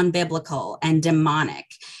and non-biblical and demonic.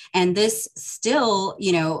 And this still,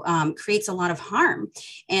 creates a lot of harm.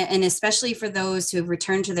 And especially for those who have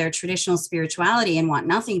returned to their traditional spirituality and want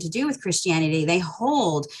nothing to do with Christianity, they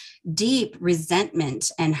hold deep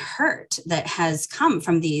resentment and hurt that has come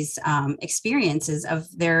from these experiences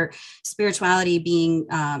of their spirituality being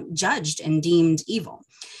judged and deemed evil.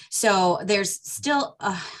 So there's still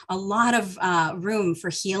a lot of room for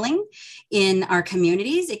healing in our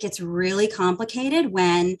communities. It gets really complicated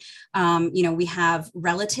when, we have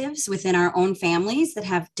relatives relatives within our own families that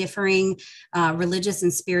have differing religious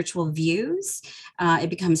and spiritual views. It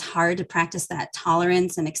becomes hard to practice that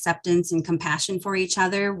tolerance and acceptance and compassion for each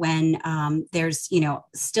other when there's,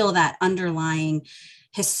 still that underlying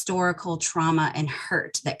historical trauma and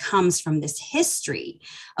hurt that comes from this history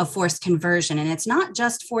of forced conversion. And it's not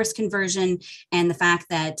just forced conversion and the fact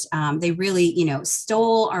that they really,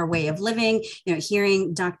 stole our way of living.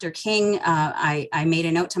 Hearing Dr. King, I made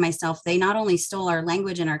a note to myself, they not only stole our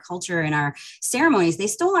language and our culture and our ceremonies, they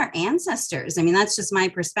stole our ancestors. I mean, that's just my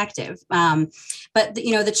perspective. But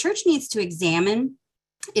the church needs to examine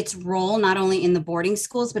its role, not only in the boarding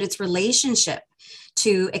schools, but its relationship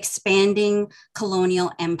to expanding colonial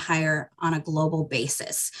empire on a global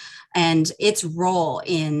basis, and its role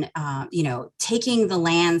in, taking the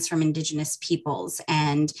lands from indigenous peoples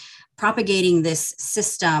and propagating this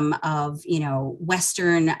system of,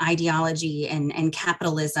 Western ideology and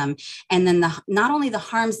capitalism, and then not only the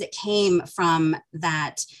harms that came from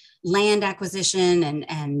that land acquisition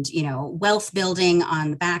and wealth building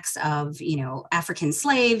on the backs of African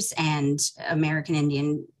slaves and American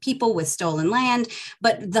Indian people with stolen land,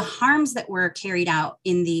 but the harms that were carried out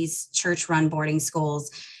in these church-run boarding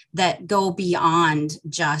schools that go beyond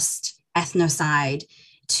just ethnocide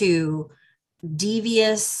to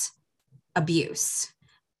devious abuse,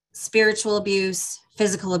 spiritual abuse,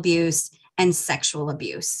 physical abuse, and sexual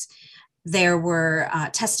abuse. There were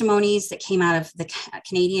testimonies that came out of the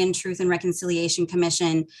Canadian Truth and Reconciliation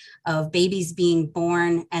Commission of babies being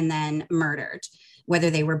born and then murdered,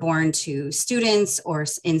 whether they were born to students or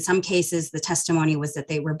in some cases, the testimony was that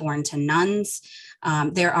they were born to nuns.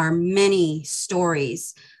 There are many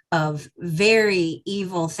stories of very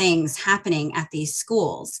evil things happening at these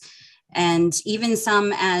schools. And even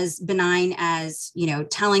some as benign as,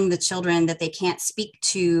 telling the children that they can't speak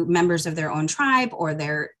to members of their own tribe or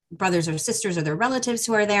their brothers or sisters or their relatives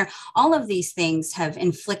who are there. All of these things have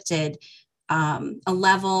inflicted a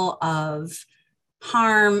level of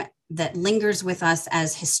harm that lingers with us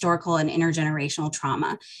as historical and intergenerational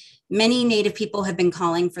trauma. Many Native people have been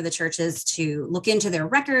calling for the churches to look into their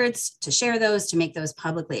records, to share those, to make those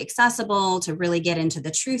publicly accessible, to really get into the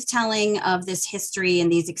truth telling of this history and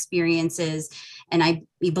these experiences. And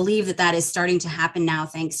we believe that that is starting to happen now,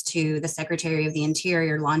 thanks to the Secretary of the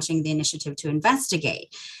Interior launching the initiative to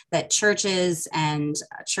investigate, that churches and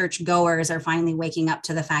church goers are finally waking up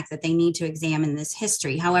to the fact that they need to examine this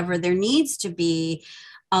history. However, there needs to be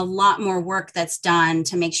a lot more work that's done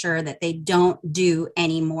to make sure that they don't do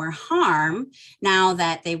any more harm now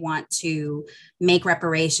that they want to make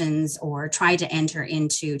reparations or try to enter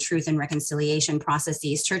into truth and reconciliation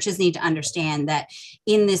processes. Churches need to understand that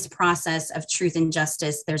in this process of truth and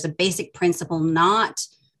justice, there's a basic principle not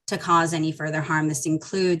to cause any further harm. This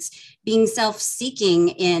includes being self-seeking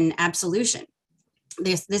in absolution.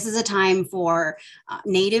 This is a time for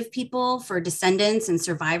Native people, for descendants and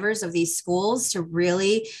survivors of these schools to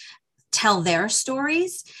really tell their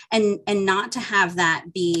stories and not to have that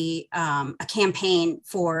be a campaign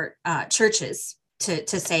for churches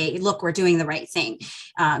to say, look, we're doing the right thing.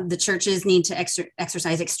 The churches need to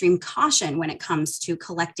exercise extreme caution when it comes to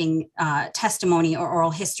collecting testimony or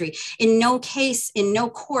oral history. In no case, in no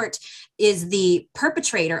court, is the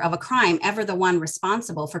perpetrator of a crime ever the one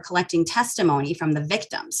responsible for collecting testimony from the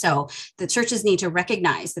victim. So the churches need to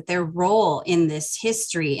recognize that their role in this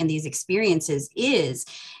history and these experiences is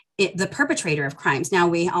the perpetrator of crimes. Now,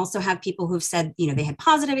 we also have people who've said, they had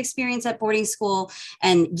positive experience at boarding school.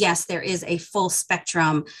 And yes, there is a full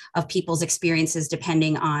spectrum of people's experiences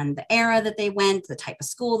depending on the era that they went, the type of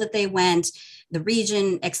school that they went, the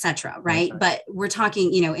region, et cetera, right? But we're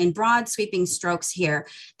talking, in broad sweeping strokes here,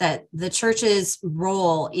 that the church's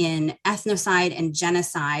role in ethnocide and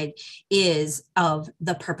genocide is of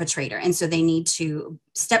the perpetrator. And so they need to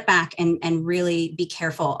step back and really be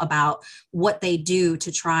careful about what they do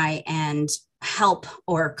to try and help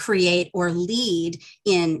or create or lead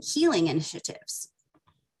in healing initiatives.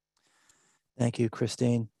 Thank you,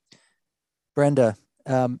 Christine. Brenda,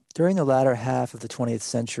 during the latter half of the 20th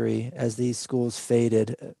century, as these schools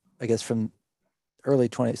faded, I guess from early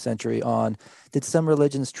 20th century on, did some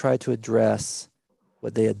religions try to address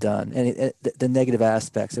what they had done and the negative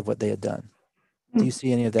aspects of what they had done? Do you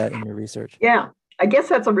see any of that in your research? Yeah, I guess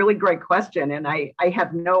that's a really great question. And I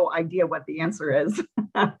have no idea what the answer is.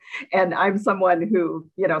 And I'm someone who,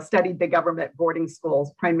 studied the government boarding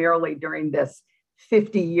schools primarily during this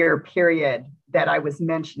 50-year period that I was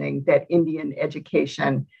mentioning, that Indian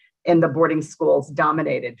education in the boarding schools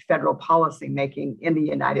dominated federal policy making in the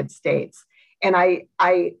United States. And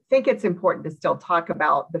I think it's important to still talk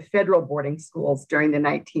about the federal boarding schools during the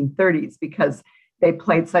 1930s because they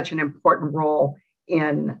played such an important role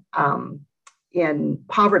in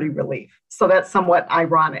poverty relief. So that's somewhat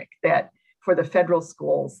ironic that for the federal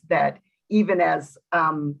schools, that even as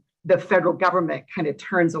the federal government kind of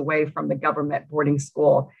turns away from the government boarding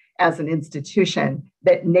school as an institution,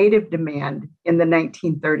 that Native demand in the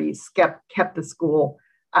 1930s kept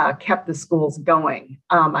the schools going.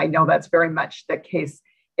 I know that's very much the case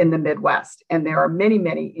in the Midwest. And there are many,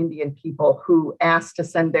 many Indian people who asked to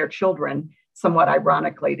send their children, somewhat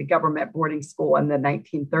ironically, to government boarding school in the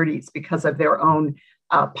 1930s because of their own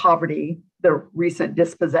poverty, the recent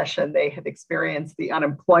dispossession they had experienced, the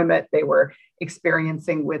unemployment they were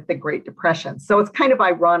experiencing with the Great Depression. So it's kind of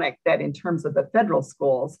ironic that in terms of the federal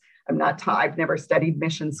schools, I've never studied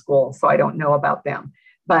mission schools, so I don't know about them,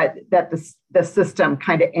 but that the system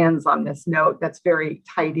kind of ends on this note that's very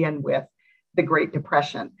tied in with the Great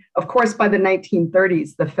Depression. Of course, by the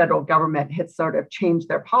 1930s, the federal government had sort of changed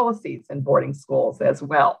their policies in boarding schools as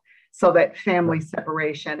well, so that family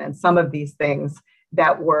separation and some of these things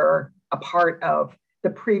that were a part of the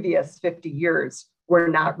previous 50 years were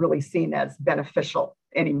not really seen as beneficial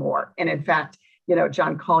anymore. And in fact,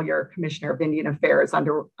 John Collier, Commissioner of Indian Affairs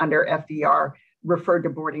under FDR, referred to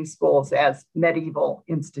boarding schools as medieval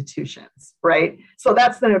institutions, right? So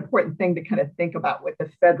that's an important thing to kind of think about with the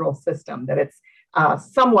federal system, that it's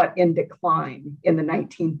somewhat in decline in the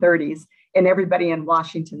 1930s. And everybody in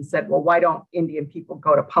Washington said, well, why don't Indian people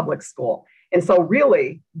go to public school? And so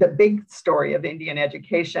really the big story of Indian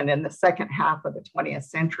education in the second half of the 20th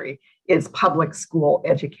century is public school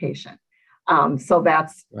education. So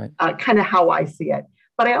that's right. Kind of how I see it.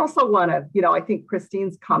 But I also want to, I think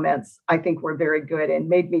Christine's comments, I think were very good and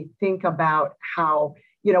made me think about how,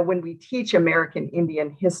 when we teach American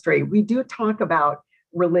Indian history, we do talk about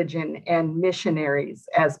religion and missionaries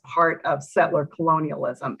as part of settler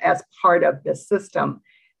colonialism, as part of the system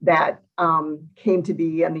that came to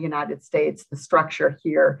be in the United States, the structure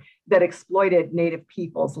here that exploited Native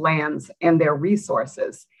peoples' lands and their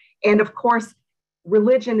resources. And of course,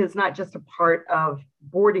 religion is not just a part of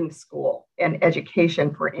boarding school and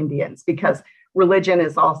education for Indians, because religion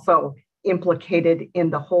is also implicated in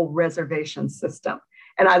the whole reservation system.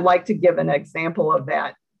 And I like to give an example of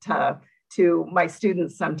that to my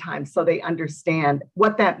students sometimes so they understand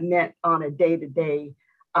what that meant on a day-to-day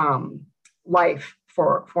life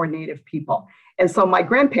for Native people. And so my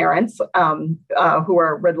grandparents, who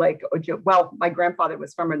are Red Lake Ojibwe, well, my grandfather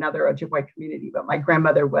was from another Ojibwe community, but my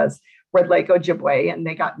grandmother was Red Lake Ojibwe, and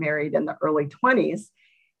they got married in the early 20s.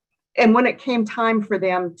 And when it came time for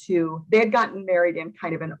them they had gotten married in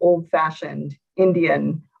kind of an old-fashioned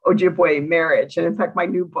Indian Ojibwe marriage. And in fact, my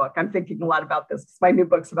new book, I'm thinking a lot about this. My new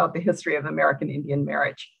book's about the history of American Indian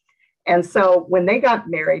marriage. And so when they got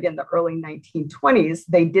married in the early 1920s,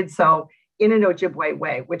 they did so in an Ojibwe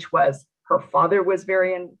way, which was her father was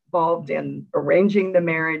very involved in arranging the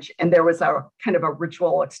marriage, and there was a kind of a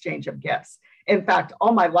ritual exchange of gifts. In fact,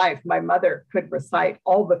 all my life, my mother could recite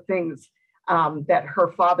all the things that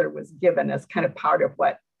her father was given as kind of part of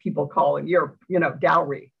what people call in Europe,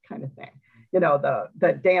 dowry kind of thing.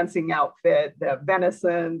 The dancing outfit, the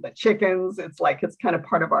venison, the chickens. It's kind of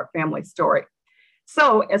part of our family story.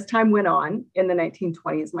 So as time went on in the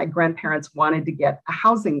 1920s, my grandparents wanted to get a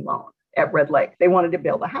housing loan at Red Lake. They wanted to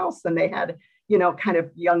build a house, and they had, kind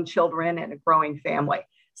of young children and a growing family.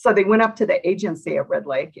 So they went up to the agency at Red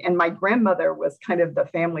Lake, and my grandmother was kind of the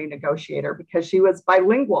family negotiator because she was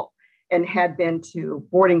bilingual and had been to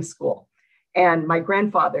boarding school. And my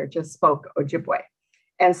grandfather just spoke Ojibwe.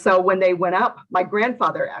 And so when they went up, my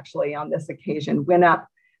grandfather actually on this occasion went up,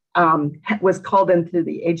 was called into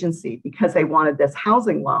the agency because they wanted this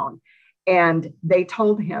housing loan. And they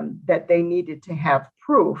told him that they needed to have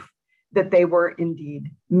proof that they were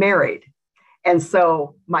indeed married. And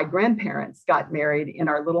so my grandparents got married in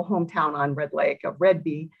our little hometown on Red Lake of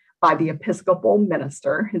Redby by the Episcopal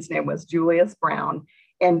minister. His name was Julius Brown.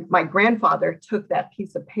 And my grandfather took that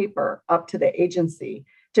piece of paper up to the agency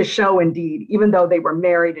to show indeed, even though they were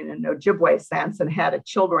married in an Ojibwe sense and had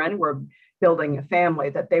children, were building a family,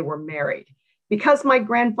 that they were married. Because my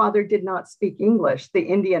grandfather did not speak English, the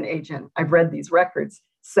Indian agent, I've read these records,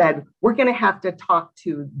 said, we're going to have to talk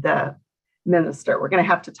to the minister. We're going to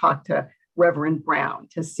have to talk to Reverend Brown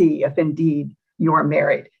to see if indeed you are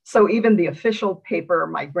married. So even the official paper,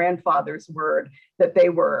 my grandfather's word that they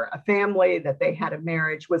were a family, that they had a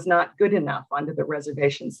marriage, was not good enough under the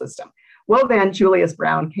reservation system. Well, then Julius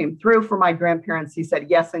Brown came through for my grandparents. He said,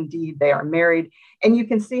 yes, indeed, they are married. And you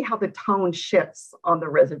can see how the tone shifts on the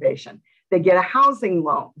reservation. They get a housing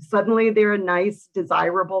loan. Suddenly they're a nice,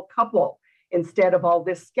 desirable couple. Instead of all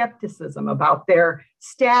this skepticism about their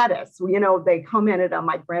status. They commented on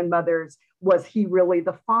my grandmother's was he really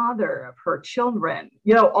the father of her children?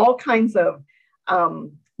 All kinds of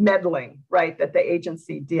meddling, right, that the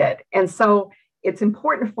agency did. And so it's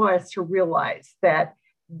important for us to realize that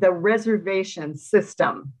the reservation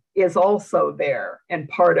system is also there and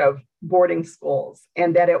part of boarding schools,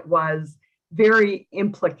 and that it was very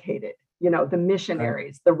implicated, the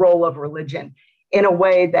missionaries, the role of religion, in a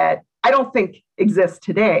way that I don't think exists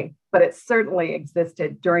today, but it certainly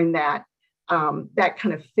existed during that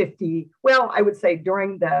kind of 50, I would say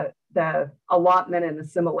during the allotment and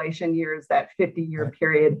assimilation years, that 50-year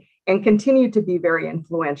period, and continued to be very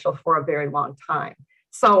influential for a very long time.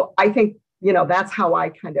 So I think, that's how I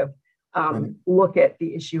kind of look at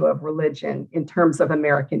the issue of religion in terms of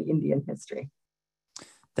American Indian history.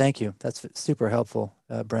 Thank you. That's super helpful,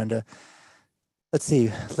 Brenda. Let's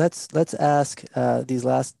see. Let's ask these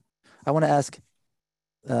last. I want to ask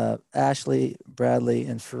Ashley, Bradley,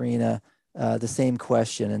 and Farina the same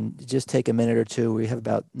question, and just take a minute or two. We have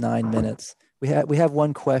about 9 minutes. We have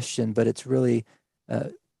one question, but it's really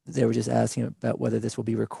they were just asking about whether this will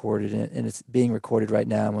be recorded, and it's being recorded right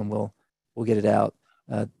now, and we'll get it out.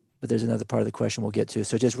 But there's another part of the question we'll get to.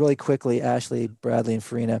 So just really quickly, Ashley, Bradley, and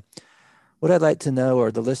Farina, what I'd like to know,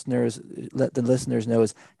 or let the listeners know,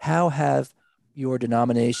 is how have your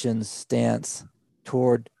denomination's stance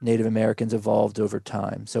toward Native Americans evolved over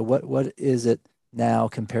time? So what is it now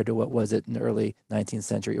compared to what was it in the early 19th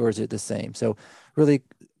century, or is it the same? So really,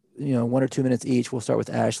 1 or 2 minutes each. We'll start with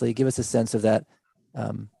Ashley. Give us a sense of that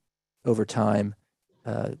over time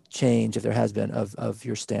change, if there has been, of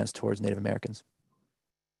your stance towards Native Americans.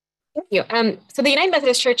 Thank you. So the United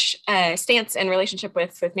Methodist Church stance and relationship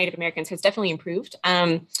with Native Americans has definitely improved,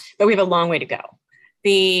 but we have a long way to go.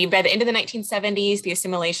 By the end of the 1970s, the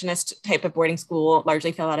assimilationist type of boarding school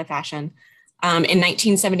largely fell out of fashion. In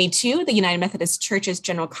 1972, the United Methodist Church's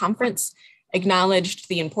General Conference acknowledged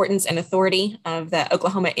the importance and authority of the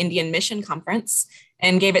Oklahoma Indian Mission Conference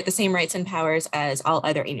and gave it the same rights and powers as all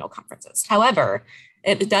other annual conferences. However,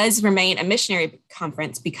 it does remain a missionary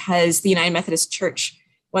conference because the United Methodist Church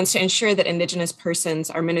wants to ensure that Indigenous persons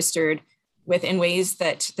are ministered with in ways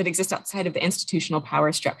that exist outside of the institutional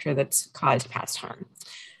power structure that's caused past harm.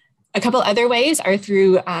 A couple other ways are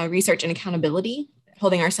through research and accountability,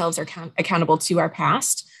 holding ourselves accountable to our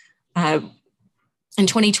past. In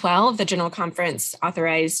 2012, the General Conference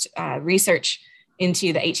authorized research into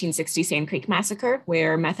the 1860 Sand Creek Massacre,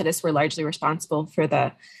 where Methodists were largely responsible for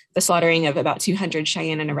the slaughtering of about 200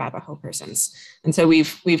 Cheyenne and Arapaho persons. And so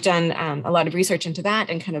we've done a lot of research into that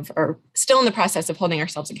and kind of are still in the process of holding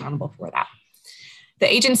ourselves accountable for that.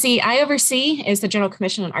 The agency I oversee is the General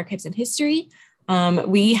Commission on Archives and History.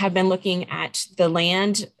 We have been looking at the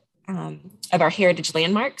land of our heritage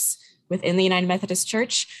landmarks within the United Methodist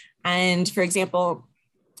Church. And for example,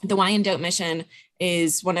 the Wyandotte Mission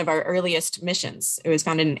is one of our earliest missions. It was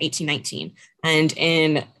founded in 1819. And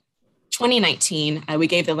in 2019, we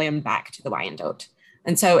gave the land back to the Wyandotte.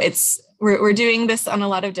 And so we're doing this on a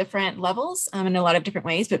lot of different levels in a lot of different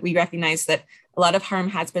ways, but we recognize that a lot of harm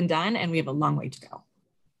has been done and we have a long way to go.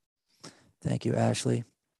 Thank you, Ashley.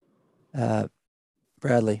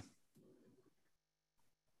 Bradley.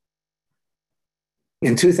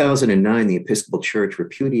 In 2009, the Episcopal Church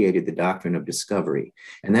repudiated the doctrine of discovery.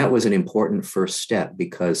 And that was an important first step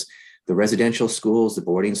because the residential schools, the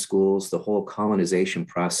boarding schools, the whole colonization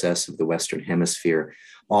process of the Western Hemisphere,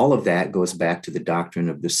 all of that goes back to the doctrine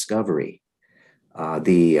of discovery.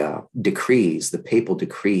 The decrees, the papal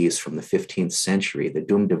decrees from the 15th century, the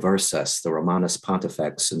Dum Diversas, the Romanus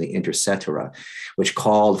Pontifex, and the Inter Cetera, which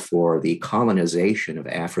called for the colonization of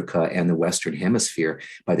Africa and the Western Hemisphere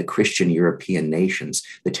by the Christian European nations,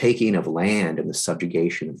 the taking of land and the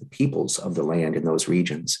subjugation of the peoples of the land in those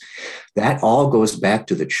regions. That all goes back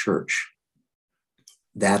to the church.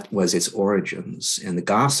 That was its origins. And the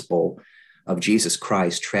gospel of Jesus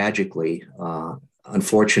Christ, tragically,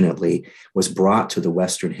 unfortunately, was brought to the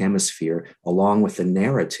Western Hemisphere along with the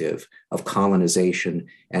narrative of colonization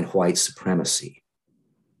and white supremacy.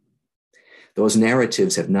 Those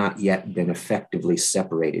narratives have not yet been effectively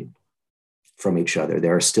separated from each other.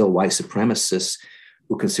 There are still white supremacists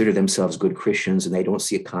who consider themselves good Christians, and they don't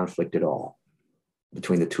see a conflict at all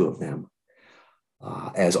between the two of them.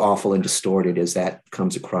 As awful and distorted as that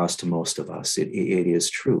comes across to most of us, it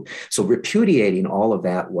is true. So repudiating all of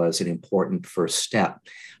that was an important first step.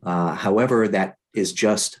 However, that is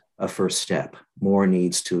just a first step. More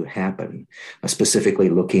needs to happen, specifically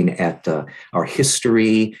looking at our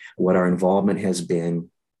history, what our involvement has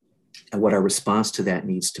been, and what our response to that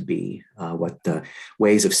needs to be, what the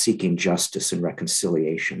ways of seeking justice and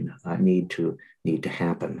reconciliation need to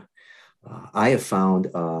happen. I have found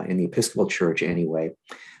in the Episcopal Church anyway,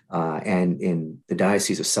 And in the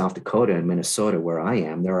Diocese of South Dakota and Minnesota, where I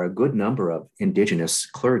am, there are a good number of indigenous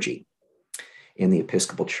clergy in the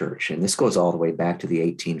Episcopal Church. And this goes all the way back to the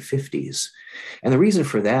 1850s. And the reason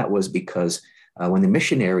for that was because when the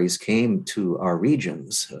missionaries came to our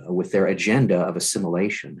regions with their agenda of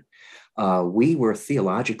assimilation, we were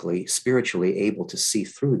theologically, spiritually able to see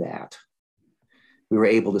through that. We were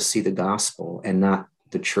able to see the gospel and not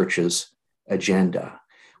the church's agenda.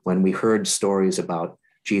 When we heard stories about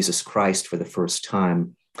Jesus Christ for the first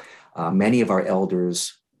time, many of our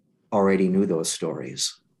elders already knew those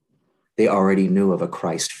stories. They already knew of a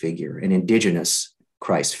Christ figure, an indigenous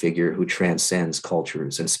Christ figure who transcends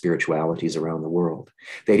cultures and spiritualities around the world.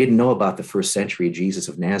 They didn't know about the first century Jesus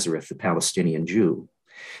of Nazareth, the Palestinian Jew,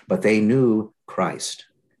 but they knew Christ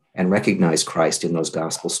and recognized Christ in those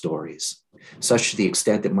gospel stories, such to the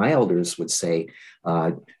extent that my elders would say,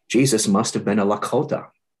 Jesus must have been a Lakota,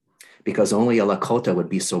 because only a Lakota would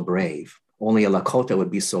be so brave. Only a Lakota would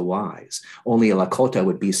be so wise. Only a Lakota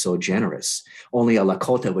would be so generous. Only a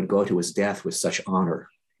Lakota would go to his death with such honor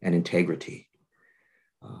and integrity.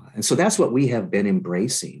 And so that's what we have been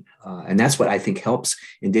embracing. And that's what I think helps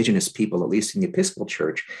indigenous people, at least in the Episcopal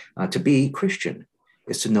Church, to be Christian,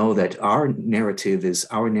 is to know that our narrative is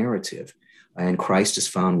our narrative and Christ is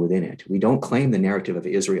found within it. We don't claim the narrative of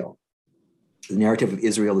Israel. The narrative of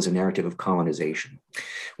Israel is a narrative of colonization.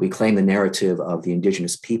 We claim the narrative of the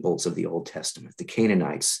indigenous peoples of the Old Testament, the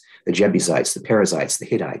Canaanites, the Jebusites, the Perizzites, the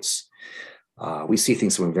Hittites. We see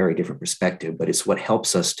things from a very different perspective, but it's what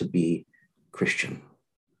helps us to be Christian.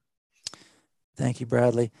 Thank you,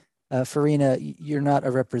 Bradley. Farina, you're not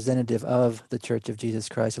a representative of the Church of Jesus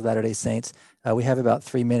Christ of Latter-day Saints. We have about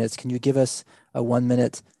 3 minutes. Can you give us a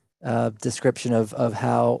 1-minute description of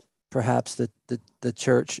how perhaps this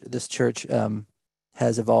church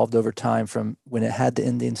has evolved over time from when it had the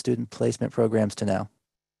Indian student placement programs to now?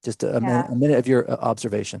 Just a minute of your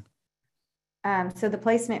observation. So the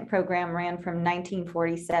placement program ran from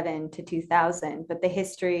 1947 to 2000, but the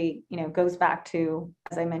history, goes back to,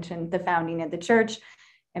 as I mentioned, the founding of the church.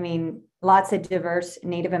 I mean, lots of diverse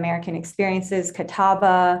Native American experiences,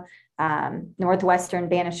 Catawba, Northwestern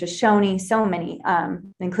Banish Shoshone, so many,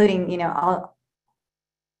 including, you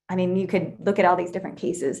could look at all these different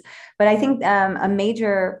cases, but I think a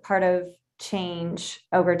major part of change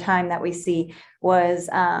over time that we see was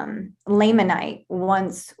Lamanite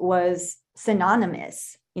once was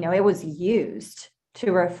synonymous. It was used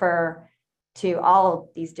to refer to all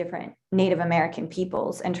these different Native American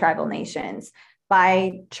peoples and tribal nations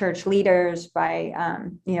by church leaders, by,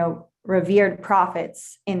 revered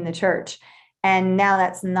prophets in the church. And now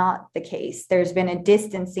that's not the case. There's been a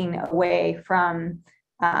distancing away from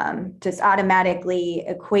just automatically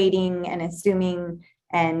equating and assuming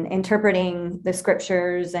and interpreting the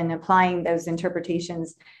scriptures and applying those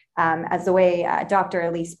interpretations as the way Dr.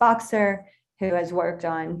 Elise Boxer, who has worked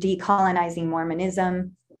on decolonizing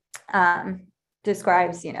Mormonism,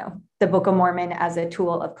 describes, the Book of Mormon as a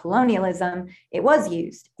tool of colonialism. It was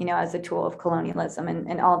used, as a tool of colonialism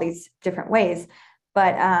in all these different ways.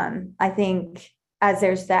 But I think as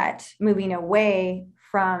there's that moving away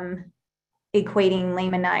from equating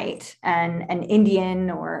Lamanite and an Indian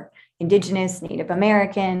or Indigenous Native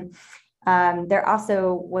American, there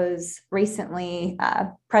also was recently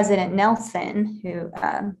President Nelson, who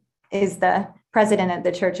is the president of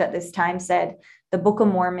the church at this time, said the Book of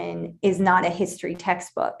Mormon is not a history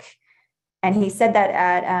textbook. And he said that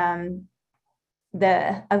at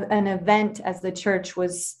an event as the church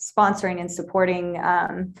was sponsoring and supporting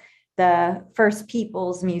the First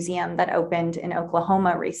Peoples Museum that opened in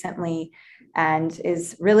Oklahoma recently, and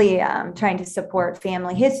is really trying to support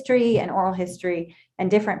family history and oral history and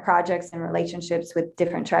different projects and relationships with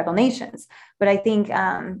different tribal nations. But I think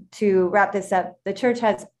to wrap this up, the church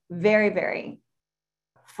has very, very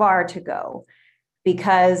far to go,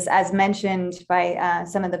 because as mentioned by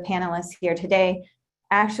some of the panelists here today,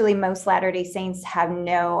 actually most Latter-day Saints have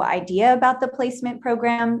no idea about the placement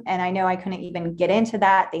program. And I know I couldn't even get into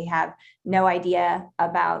that. They have no idea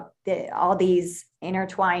about all these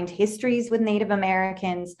intertwined histories with Native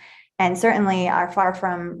Americans, and certainly are far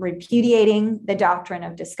from repudiating the doctrine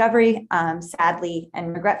of discovery, sadly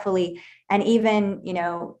and regretfully, and even,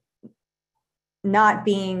 not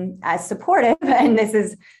being as supportive, and this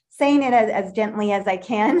is saying it as gently as I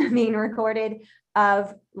can, being recorded,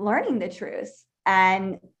 of learning the truth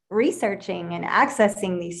and researching and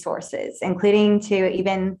accessing these sources, including to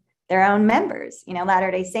even their own members,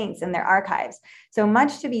 Latter-day Saints and their archives. So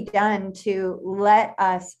much to be done to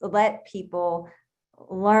let people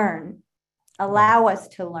learn, allow us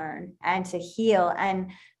to learn and to heal. And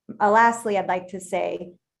lastly, I'd like to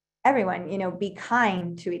say, everyone, be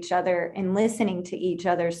kind to each other and listening to each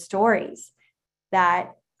other's stories.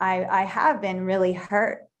 That I have been really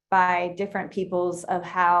hurt by different people's of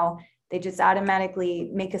how they just automatically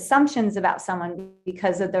make assumptions about someone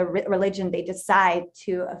because of the religion they decide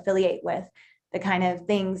to affiliate with, the kind of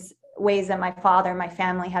ways that my father, my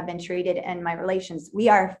family have been treated, and my relations. We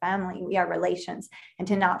are family, we are relations. And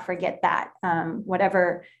to not forget that,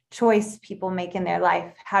 whatever choice people make in their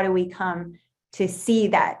life, how do we come to see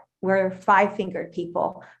that we're five-fingered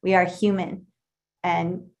people, we are human,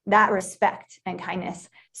 and that respect and kindness.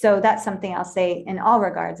 So that's something I'll say in all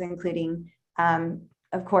regards, including,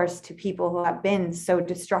 of course, to people who have been so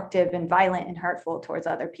destructive and violent and hurtful towards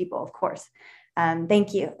other people, of course.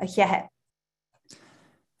 Thank you.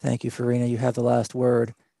 Thank you, Farina. You have the last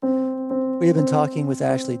word. We have been talking with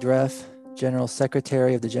Ashley Dreff, General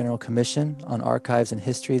Secretary of the General Commission on Archives and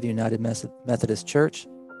History of the United Methodist Church,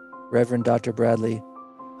 Reverend Dr. Bradley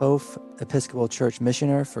Hof, Episcopal Church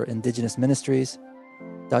Missioner for Indigenous Ministries,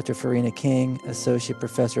 Dr. Farina King, Associate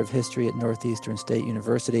Professor of History at Northeastern State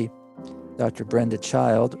University, Dr. Brenda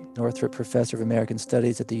Child, Northrop Professor of American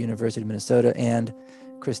Studies at the University of Minnesota, and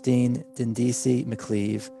Christine Dindisi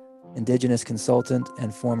McCleave, Indigenous Consultant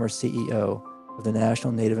and former CEO of the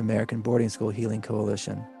National Native American Boarding School Healing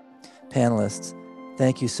Coalition. Panelists,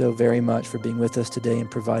 thank you so very much for being with us today and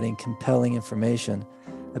providing compelling information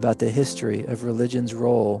about the history of religion's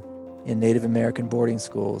role in Native American boarding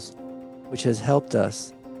schools, which has helped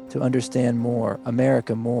us to understand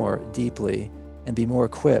America more deeply and be more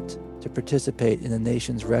equipped to participate in the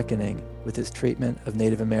nation's reckoning with its treatment of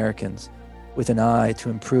Native Americans, with an eye to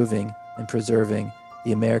improving and preserving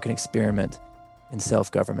the American experiment in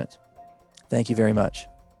self-government. Thank you very much.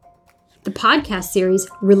 The podcast series,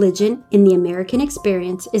 Religion in the American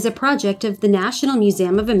Experience, is a project of the National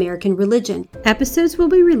Museum of American Religion. Episodes will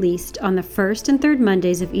be released on the first and third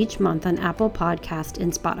Mondays of each month on Apple Podcast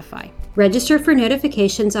and Spotify. Register for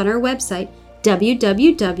notifications on our website,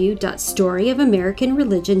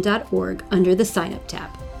 www.storyofamericanreligion.org, under the Sign Up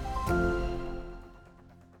tab.